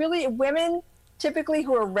 it's really women typically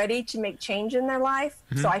who are ready to make change in their life.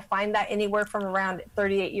 Mm-hmm. So I find that anywhere from around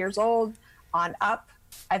 38 years old on up.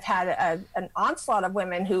 I've had an onslaught of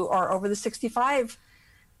women who are over the 65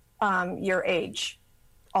 year age.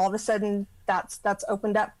 All of a sudden, that's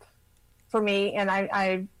opened up for me, and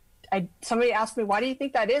I somebody asked me, why do you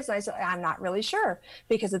think that is? And I said, I'm not really sure,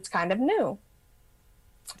 because it's kind of new.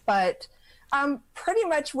 But pretty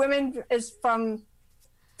much women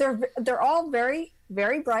they're all very,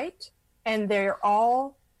 very bright, and they're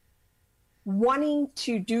all wanting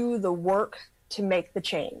to do the work to make the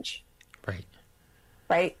change.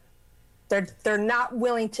 Right? They're not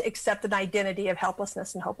willing to accept an identity of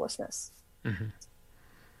helplessness and hopelessness. Mm-hmm.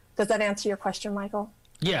 Does that answer your question, Michael?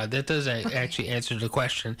 Yeah, that does actually answer the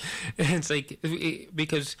question. It's like,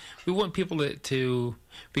 because we want people to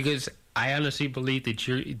because I honestly believe that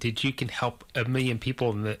you can help 1 million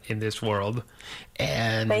people in this world,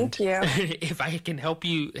 and thank you. If I can help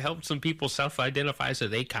some people self-identify so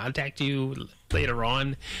they contact you later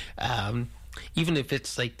on, even if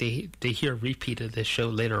it's like they hear a repeat of this show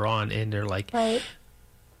later on and they're like, right.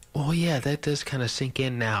 Oh yeah, that does kind of sink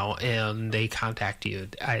in now, and they contact you.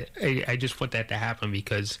 I just want that to happen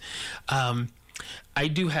because I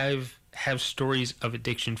do have stories of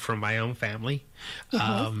addiction from my own family.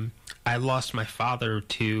 Mm-hmm. I lost my father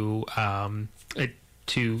to heroin.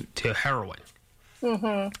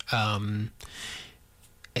 Mm-hmm.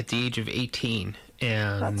 At the age of 18,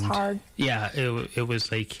 and that's hard. Yeah, it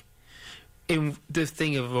was like, and the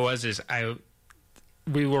thing of it was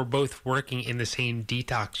we were both working in the same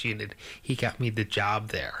detox unit. He got me the job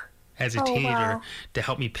there as a teenager to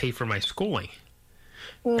help me pay for my schooling.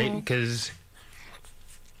 Right? Because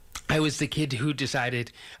I was the kid who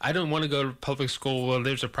decided, I don't want to go to public school. Well,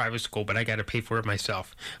 there's a private school, but I got to pay for it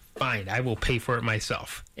myself. Fine, I will pay for it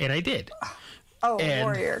myself. And I did. Oh,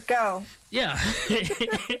 warrior, go. Yeah.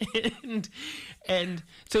 and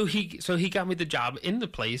so he got me the job in the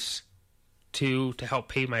place to help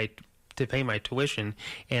pay my tuition,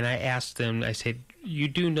 and I asked them, I said, you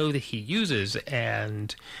do know that he uses?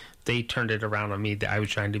 And they turned it around on me that I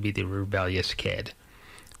was trying to be the rebellious kid,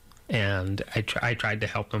 and I tried to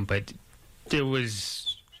help them, but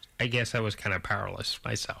I guess I was kind of powerless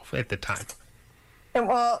myself at the time. And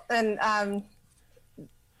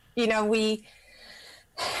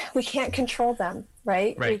we can't control them,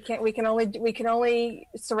 right? We can only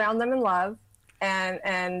surround them in love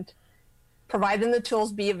and provide them the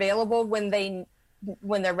tools, be available when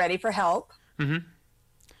they're ready for help. Mm-hmm.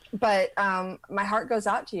 But my heart goes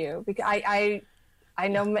out to you, because I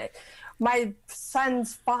know my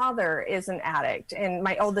son's father is an addict, and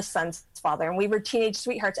my oldest son's father, and we were teenage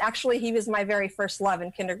sweethearts. Actually, he was my very first love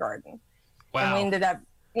in kindergarten. Wow. And we ended up,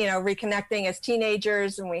 reconnecting as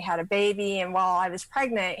teenagers, and we had a baby. And while I was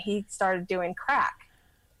pregnant, he started doing crack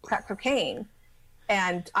cocaine.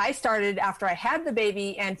 And I started after I had the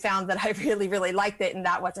baby and found that I really, really liked it, and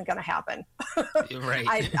that wasn't going to happen.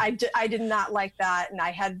 Right. I did not like that, and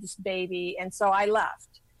I had this baby, and so I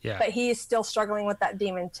left. Yeah. But he is still struggling with that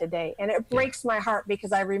demon today, and it breaks my heart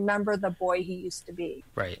because I remember the boy he used to be.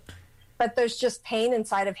 Right. But there's just pain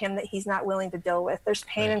inside of him that he's not willing to deal with. There's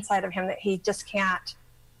pain inside of him that he just can't.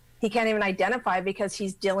 He can't even identify because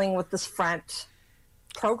he's dealing with this front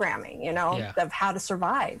programming, of how to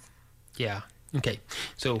survive. Yeah. Okay,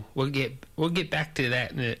 so we'll get back to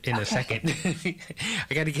that in a second.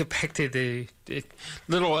 I got to get back to the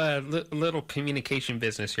little communication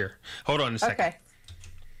business here. Hold on a second. Okay.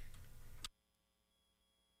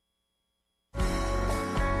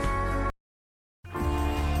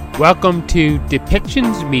 Welcome to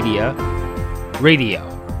Depictions Media Radio.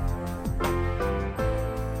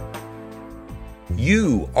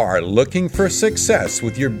 You are looking for success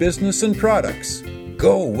with your business and products.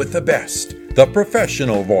 Go with the best, the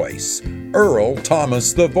professional voice, Earl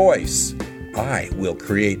Thomas the Voice. I will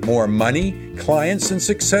create more money, clients, and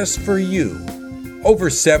success for you.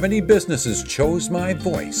 Over 70 businesses chose my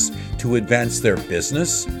voice to advance their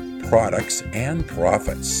business, products, and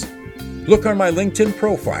profits. Look on my LinkedIn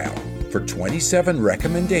profile for 27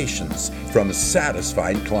 recommendations from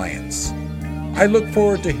satisfied clients. I look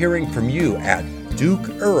forward to hearing from you at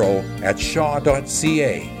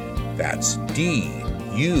dukeearl@shaw.ca. That's DUKEEARL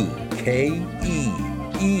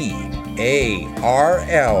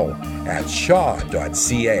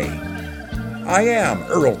 @shaw.ca. I am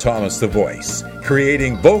Earl Thomas the Voice,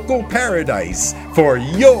 creating vocal paradise for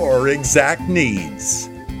your exact needs.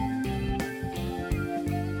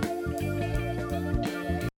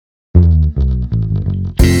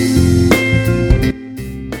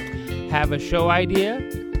 Have a show idea?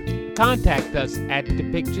 Contact us at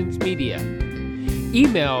Depictions Media.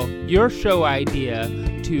 Email your show idea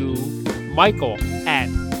to Michael at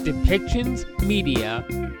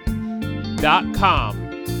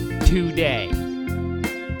depictionsmedia.com today.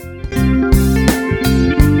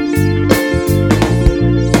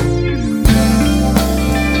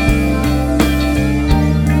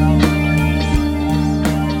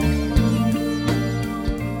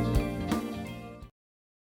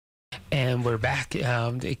 And we're back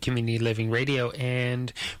at Community Living Radio,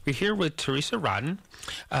 and we're here with Teresa Rodden,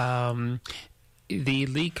 the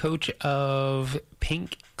lead coach of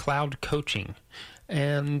Pink Cloud Coaching.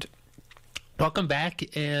 And welcome back.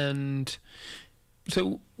 And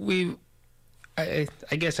so I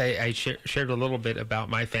guess I shared a little bit about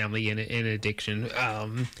my family in addiction,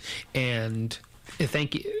 and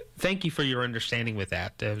thank you for your understanding with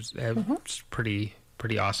that. That was pretty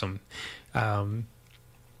awesome. Well,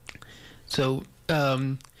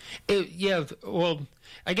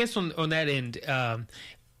 I guess on that end,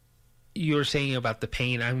 you were saying about the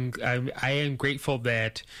pain. I am grateful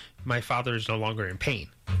that my father is no longer in pain.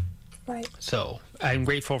 Right. So I'm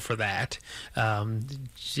grateful for that.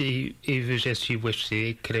 It was just she wished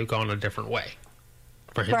it could have gone a different way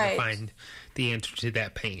for him to find the answer to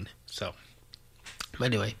that pain. So,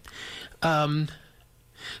 anyway,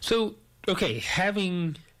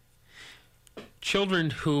 having children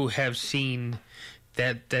who have seen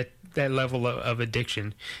that level of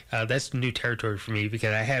addiction, that's new territory for me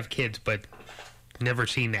because I have kids, but never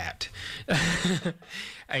seen that.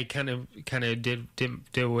 I kind of did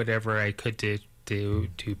whatever I could to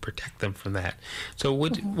protect them from that. So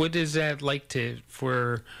what is that like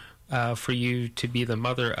for you to be the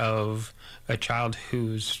mother of a child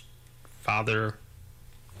whose father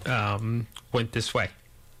went this way?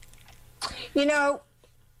 You know,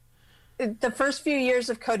 the first few years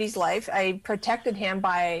of Cody's life, I protected him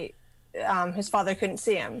by his father couldn't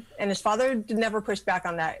see him. And his father never pushed back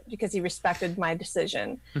on that because he respected my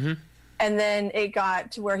decision. Mm-hmm. And then it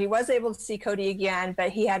got to where he was able to see Cody again,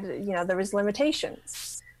 but he had, there was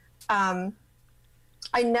limitations. I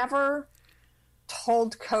never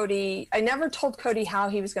told Cody how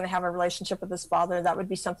he was going to have a relationship with his father. That would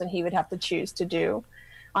be something he would have to choose to do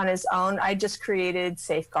on his own. I just created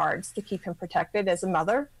safeguards to keep him protected as a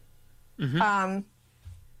mother. Mm-hmm.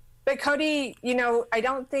 But Cody, I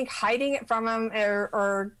don't think hiding it from him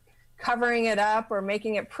or covering it up or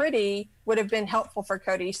making it pretty would have been helpful for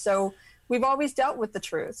Cody. So we've always dealt with the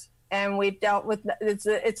truth, and we've dealt with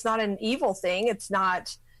it's not an evil thing. It's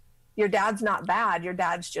not, your dad's not bad. Your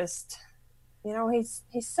dad's just, he's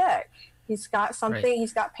sick. He's got something. Right.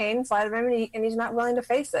 He's got pain inside of him, and he's not willing to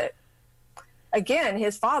face it. Again,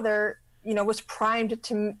 his father, was primed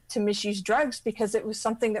to misuse drugs because it was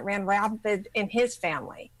something that ran rapid in his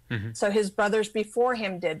family. Mm-hmm. So his brothers before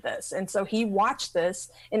him did this. And so he watched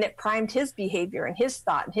this, and it primed his behavior and his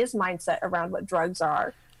thought and his mindset around what drugs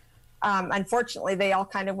are. Unfortunately, they all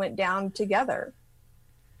kind of went down together,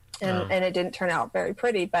 and it didn't turn out very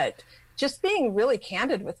pretty. But just being really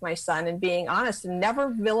candid with my son and being honest and never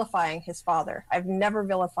vilifying his father. I've never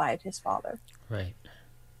vilified his father. Right.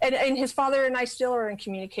 And his father and I still are in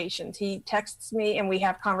communications. He texts me, and we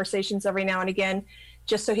have conversations every now and again,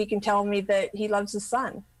 just so he can tell me that he loves his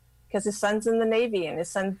son, because his son's in the Navy and his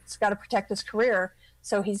son's got to protect his career.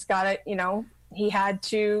 So he's got to, he had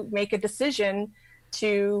to make a decision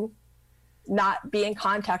to not be in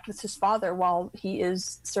contact with his father while he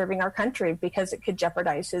is serving our country, because it could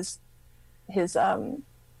jeopardize his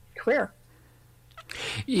career.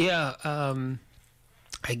 Yeah, I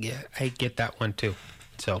get that one too.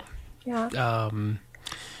 So, yeah.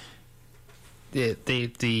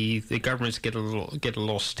 The governments get a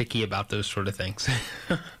little sticky about those sort of things.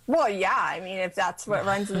 Well, yeah. I mean, if that's what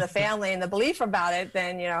runs in the family and the belief about it,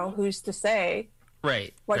 then who's to say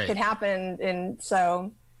what could happen? And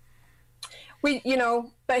so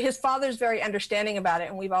but his father's very understanding about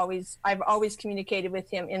it, and I've always communicated with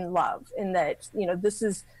him in love, in that this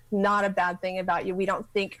is not a bad thing about you. We don't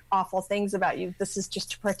think awful things about you. This is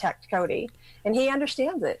just to protect Cody, and he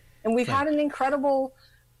understands it. And we've had an incredible.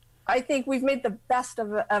 I think we've made the best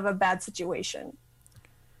of a bad situation.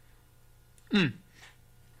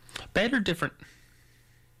 Bad or different?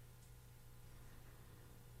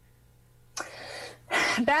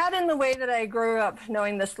 Bad in the way that I grew up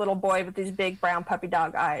knowing this little boy with these big brown puppy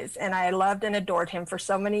dog eyes, and I loved and adored him for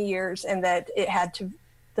so many years, and that it had to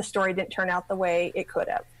the story didn't turn out the way it could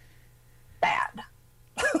have. Bad.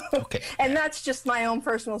 Okay. And that's just my own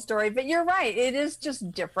personal story. But you're right. It is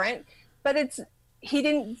just different. But he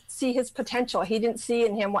didn't see his potential. He didn't see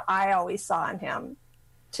in him what I always saw in him,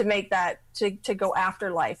 to make that, to go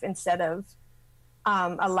after life instead of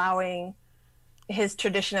allowing his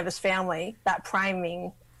tradition of his family, that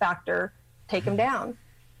priming factor, take him down.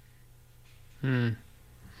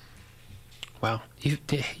 Wow, you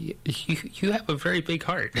have a very big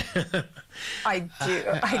heart. I do.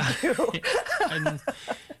 And,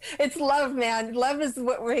 it's love, man. Love is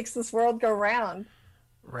what makes this world go round.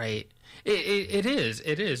 Right. It is.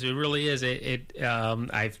 It really is.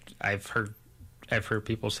 I've heard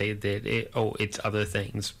people say that it's other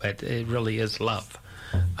things, but it really is love.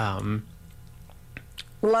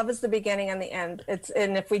 Love is the beginning and the end.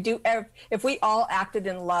 And if we all acted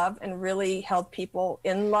in love and really held people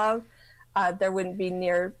in love, there wouldn't be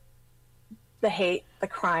near the hate, the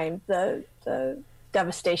crime, the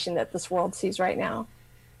devastation that this world sees right now.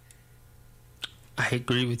 I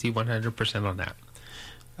agree with you 100% on that.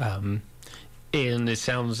 And it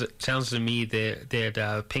sounds to me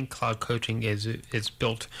that Pink Cloud Coaching is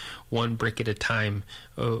built one brick at a time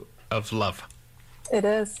of love. It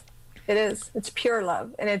is. It's pure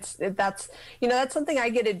love, and that's something I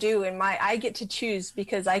get to do. I get to choose,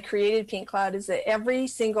 because I created Pink Cloud. Is that every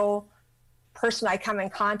single person I come in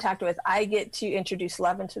contact with, I get to introduce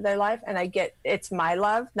love into their life, and it's my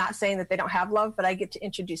love. Not saying that they don't have love, but I get to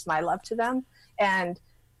introduce my love to them, and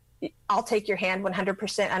I'll take your hand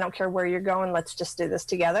 100%. I don't care where you're going. Let's just do this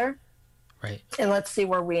together. Right. And let's see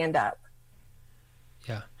where we end up.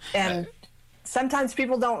 Yeah. And sometimes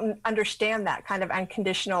people don't understand that kind of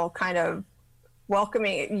unconditional kind of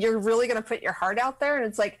welcoming. You're really going to put your heart out there, and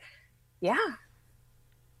it's like, yeah,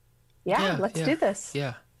 let's do this.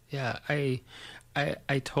 Yeah. Yeah.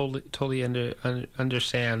 I totally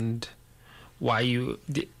understand why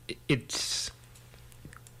it's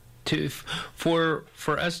for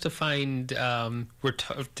us to find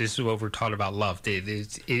this is what we're taught about love.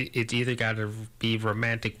 It's either got to be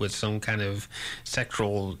romantic with some kind of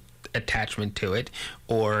sexual attachment to it,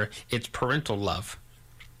 or it's parental love,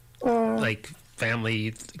 like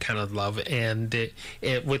family kind of love, and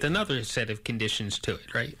it with another set of conditions to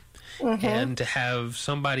it, right? Mm-hmm. And to have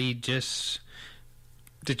somebody just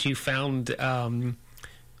that you found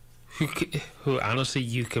who honestly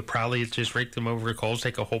you could probably just rake them over coals,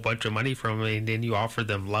 take a whole bunch of money from them, and then you offer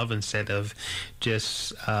them love instead of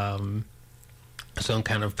just some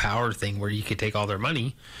kind of power thing where you could take all their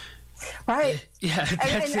money. Right. Yeah,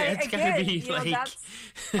 that's got to be like...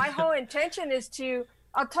 my whole intention is to...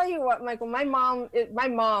 I'll tell you what, Michael, my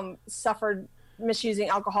mom suffered misusing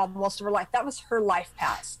alcohol most of her life. That was her life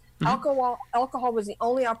path. Mm-hmm. Alcohol was the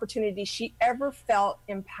only opportunity she ever felt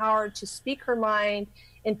empowered to speak her mind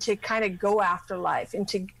and to kind of go after life and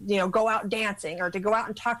to, go out dancing or to go out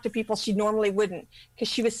and talk to people she normally wouldn't, because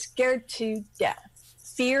she was scared to death.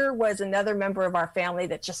 Fear was another member of our family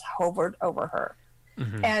that just hovered over her.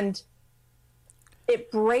 Mm-hmm. And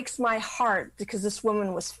it breaks my heart, because this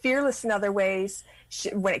woman was fearless in other ways.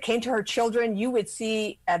 When it came to her children, you would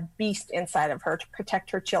see a beast inside of her to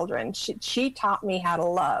protect her children. She taught me how to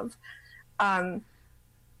love.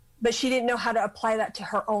 But she didn't know how to apply that to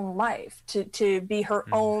her own life, to be her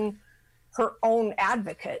own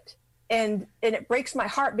advocate. And it breaks my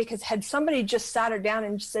heart, because had somebody just sat her down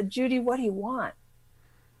and said, Judy, what do you want?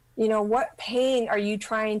 What pain are you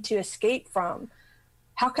trying to escape from?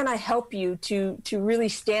 How can I help you to really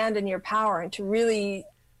stand in your power and to really,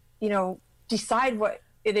 decide what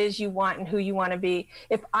it is you want and who you want to be?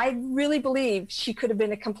 If I really believe she could have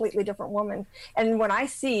been a completely different woman. And when I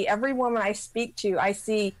see every woman I speak to, I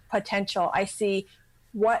see potential. I see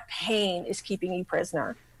what pain is keeping you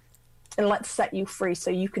prisoner, and let's set you free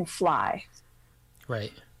so you can fly.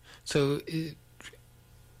 Right. So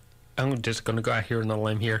I'm just going to go out here on the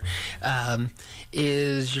limb here.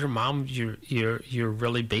 Is your mom you're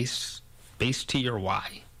really based to your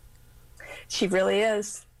why? She really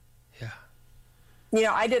is.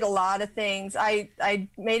 I did a lot of things. I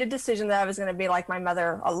made a decision that I was going to be like my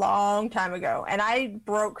mother a long time ago. And I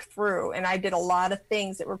broke through, and I did a lot of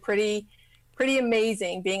things that were pretty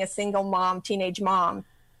amazing, being a single mom, teenage mom.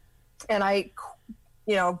 And I,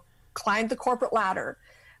 climbed the corporate ladder.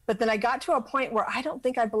 But then I got to a point where I don't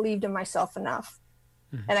think I believed in myself enough.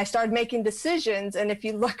 Mm-hmm. And I started making decisions. And if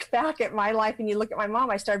you look back at my life and you look at my mom,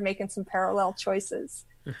 I started making some parallel choices.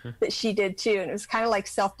 Mm-hmm. That she did too, and it was kind of like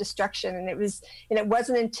self-destruction. And it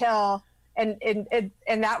wasn't until and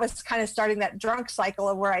that was kind of starting that drunk cycle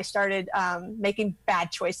of where I started making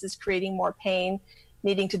bad choices, creating more pain,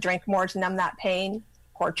 needing to drink more to numb that pain,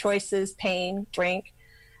 poor choices, pain, drink.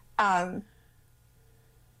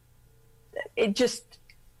 it just,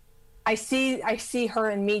 I see her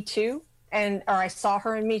in me too, or I saw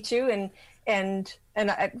her in me too, and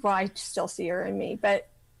I still see her in me, but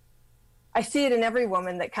I see it in every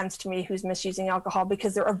woman that comes to me who's misusing alcohol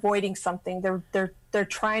because they're avoiding something. They're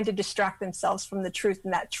trying to distract themselves from the truth,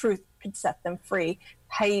 and that truth could set them free.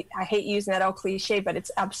 I hate using that old cliche, but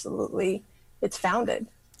it's founded.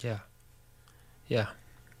 Yeah.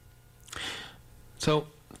 So,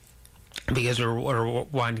 because we're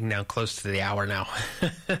winding down close to the hour now,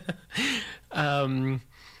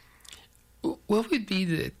 what would be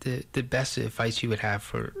the best advice you would have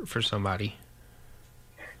for somebody?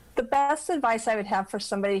 The best advice I would have for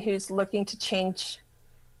somebody who's looking to change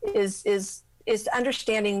is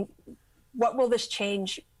understanding what will this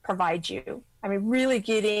change provide you. I mean, really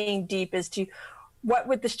getting deep as to what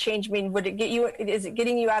would this change mean? Is it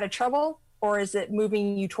getting you out of trouble, or is it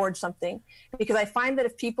moving you towards something? Because I find that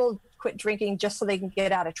if people quit drinking just so they can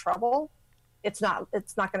get out of trouble, it's not going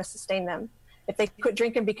to sustain them. If they quit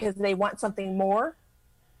drinking because they want something more,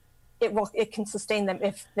 it can sustain them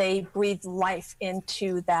if they breathe life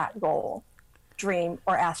into that goal, dream,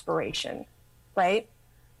 or aspiration, right?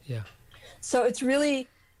 Yeah. So it's really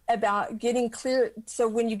about getting clear. So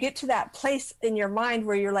when you get to that place in your mind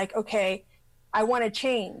where you're like, okay, I want to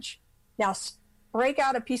change. Now break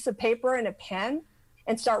out a piece of paper and a pen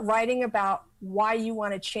and start writing about why you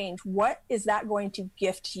want to change. What is that going to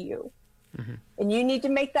gift you? Mm-hmm. And you need to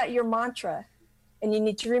make that your mantra. And you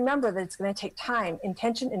need to remember that it's going to take time,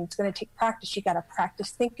 intention, and it's going to take practice. You got to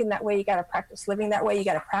practice thinking that way. You got to practice living that way. You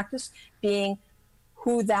got to practice being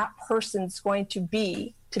who that person's going to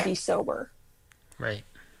be sober. Right.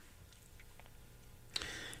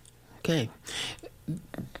 Okay.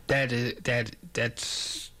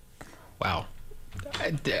 That's wow.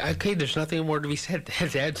 Okay, there's nothing more to be said.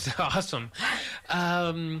 That's awesome.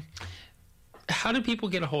 How do people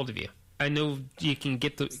get a hold of you? I know you can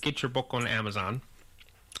get your book on Amazon.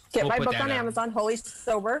 Get my book on Amazon, Holy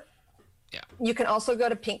Sober. Yeah. You can also go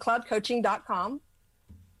to pinkcloudcoaching.com,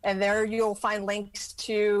 and there you'll find links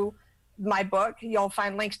to my book. You'll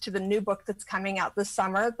find links to the new book that's coming out this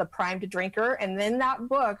summer, The Primed Drinker. And in that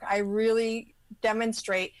book, I really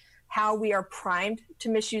demonstrate how we are primed to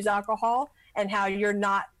misuse alcohol and how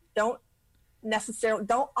don't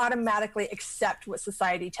automatically accept what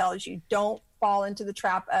society tells you. Don't fall into the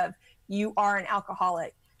trap of you are an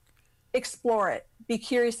alcoholic. Explore it. Be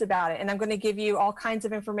curious about it. And I'm going to give you all kinds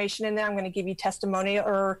of information in there. I'm going to give you testimonial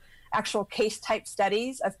or actual case type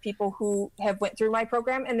studies of people who have went through my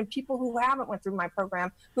program and the people who haven't went through my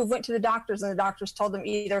program, who've went to the doctors and the doctors told them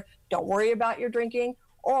either don't worry about your drinking,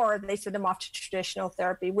 or they send them off to traditional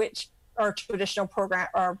therapy,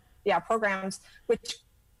 programs which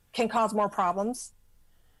can cause more problems,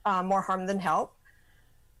 more harm than help.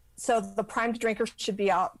 So the Primed Drinker should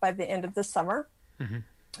be out by the end of the summer.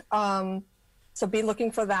 Mm-hmm. So be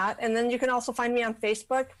looking for that. And then you can also find me on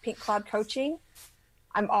Facebook, Pink Cloud Coaching.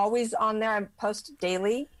 I'm always on there. I post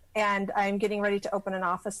daily, and I'm getting ready to open an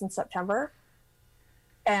office in September.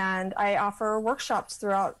 And I offer workshops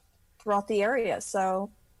throughout the area. So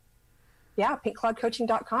yeah,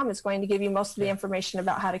 pinkcloudcoaching.com is going to give you most of the information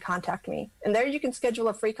about how to contact me. And there you can schedule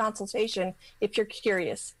a free consultation if you're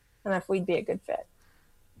curious and if we'd be a good fit.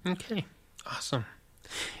 Okay, awesome.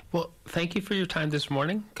 Well, thank you for your time this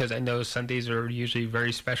morning, because I know Sundays are usually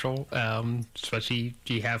very special, especially if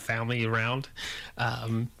you have family around.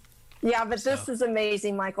 Yeah, but this is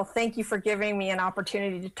amazing, Michael. Thank you for giving me an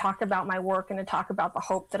opportunity to talk about my work and to talk about the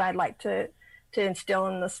hope that I'd like to instill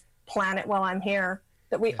in this planet while I'm here,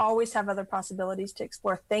 that we always have other possibilities to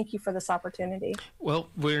explore. Thank you for this opportunity. Well,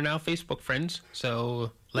 we're now Facebook friends,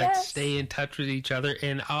 so let's stay in touch with each other,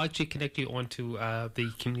 and I'll actually connect you onto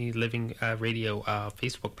the Community Living Radio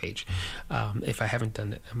Facebook page. If I haven't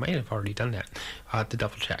done it, I might have already done that. I'll have to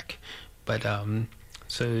double check. But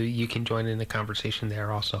so you can join in the conversation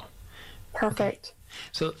there also. Perfect. Okay.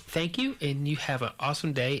 So thank you, and you have an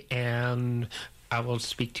awesome day, and I will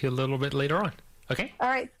speak to you a little bit later on. Okay? All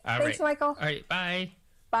right. Thanks, Michael. All right. Bye.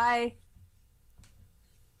 Bye.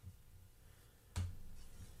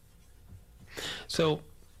 So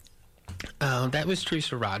that was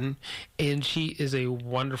Teresa Rodden, and she is a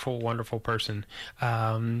wonderful, wonderful person.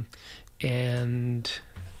 And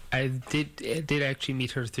I did actually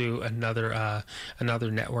meet her through another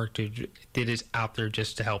network that is out there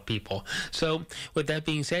just to help people. So with that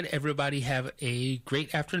being said, everybody have a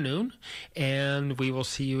great afternoon, and we will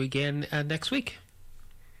see you again next week.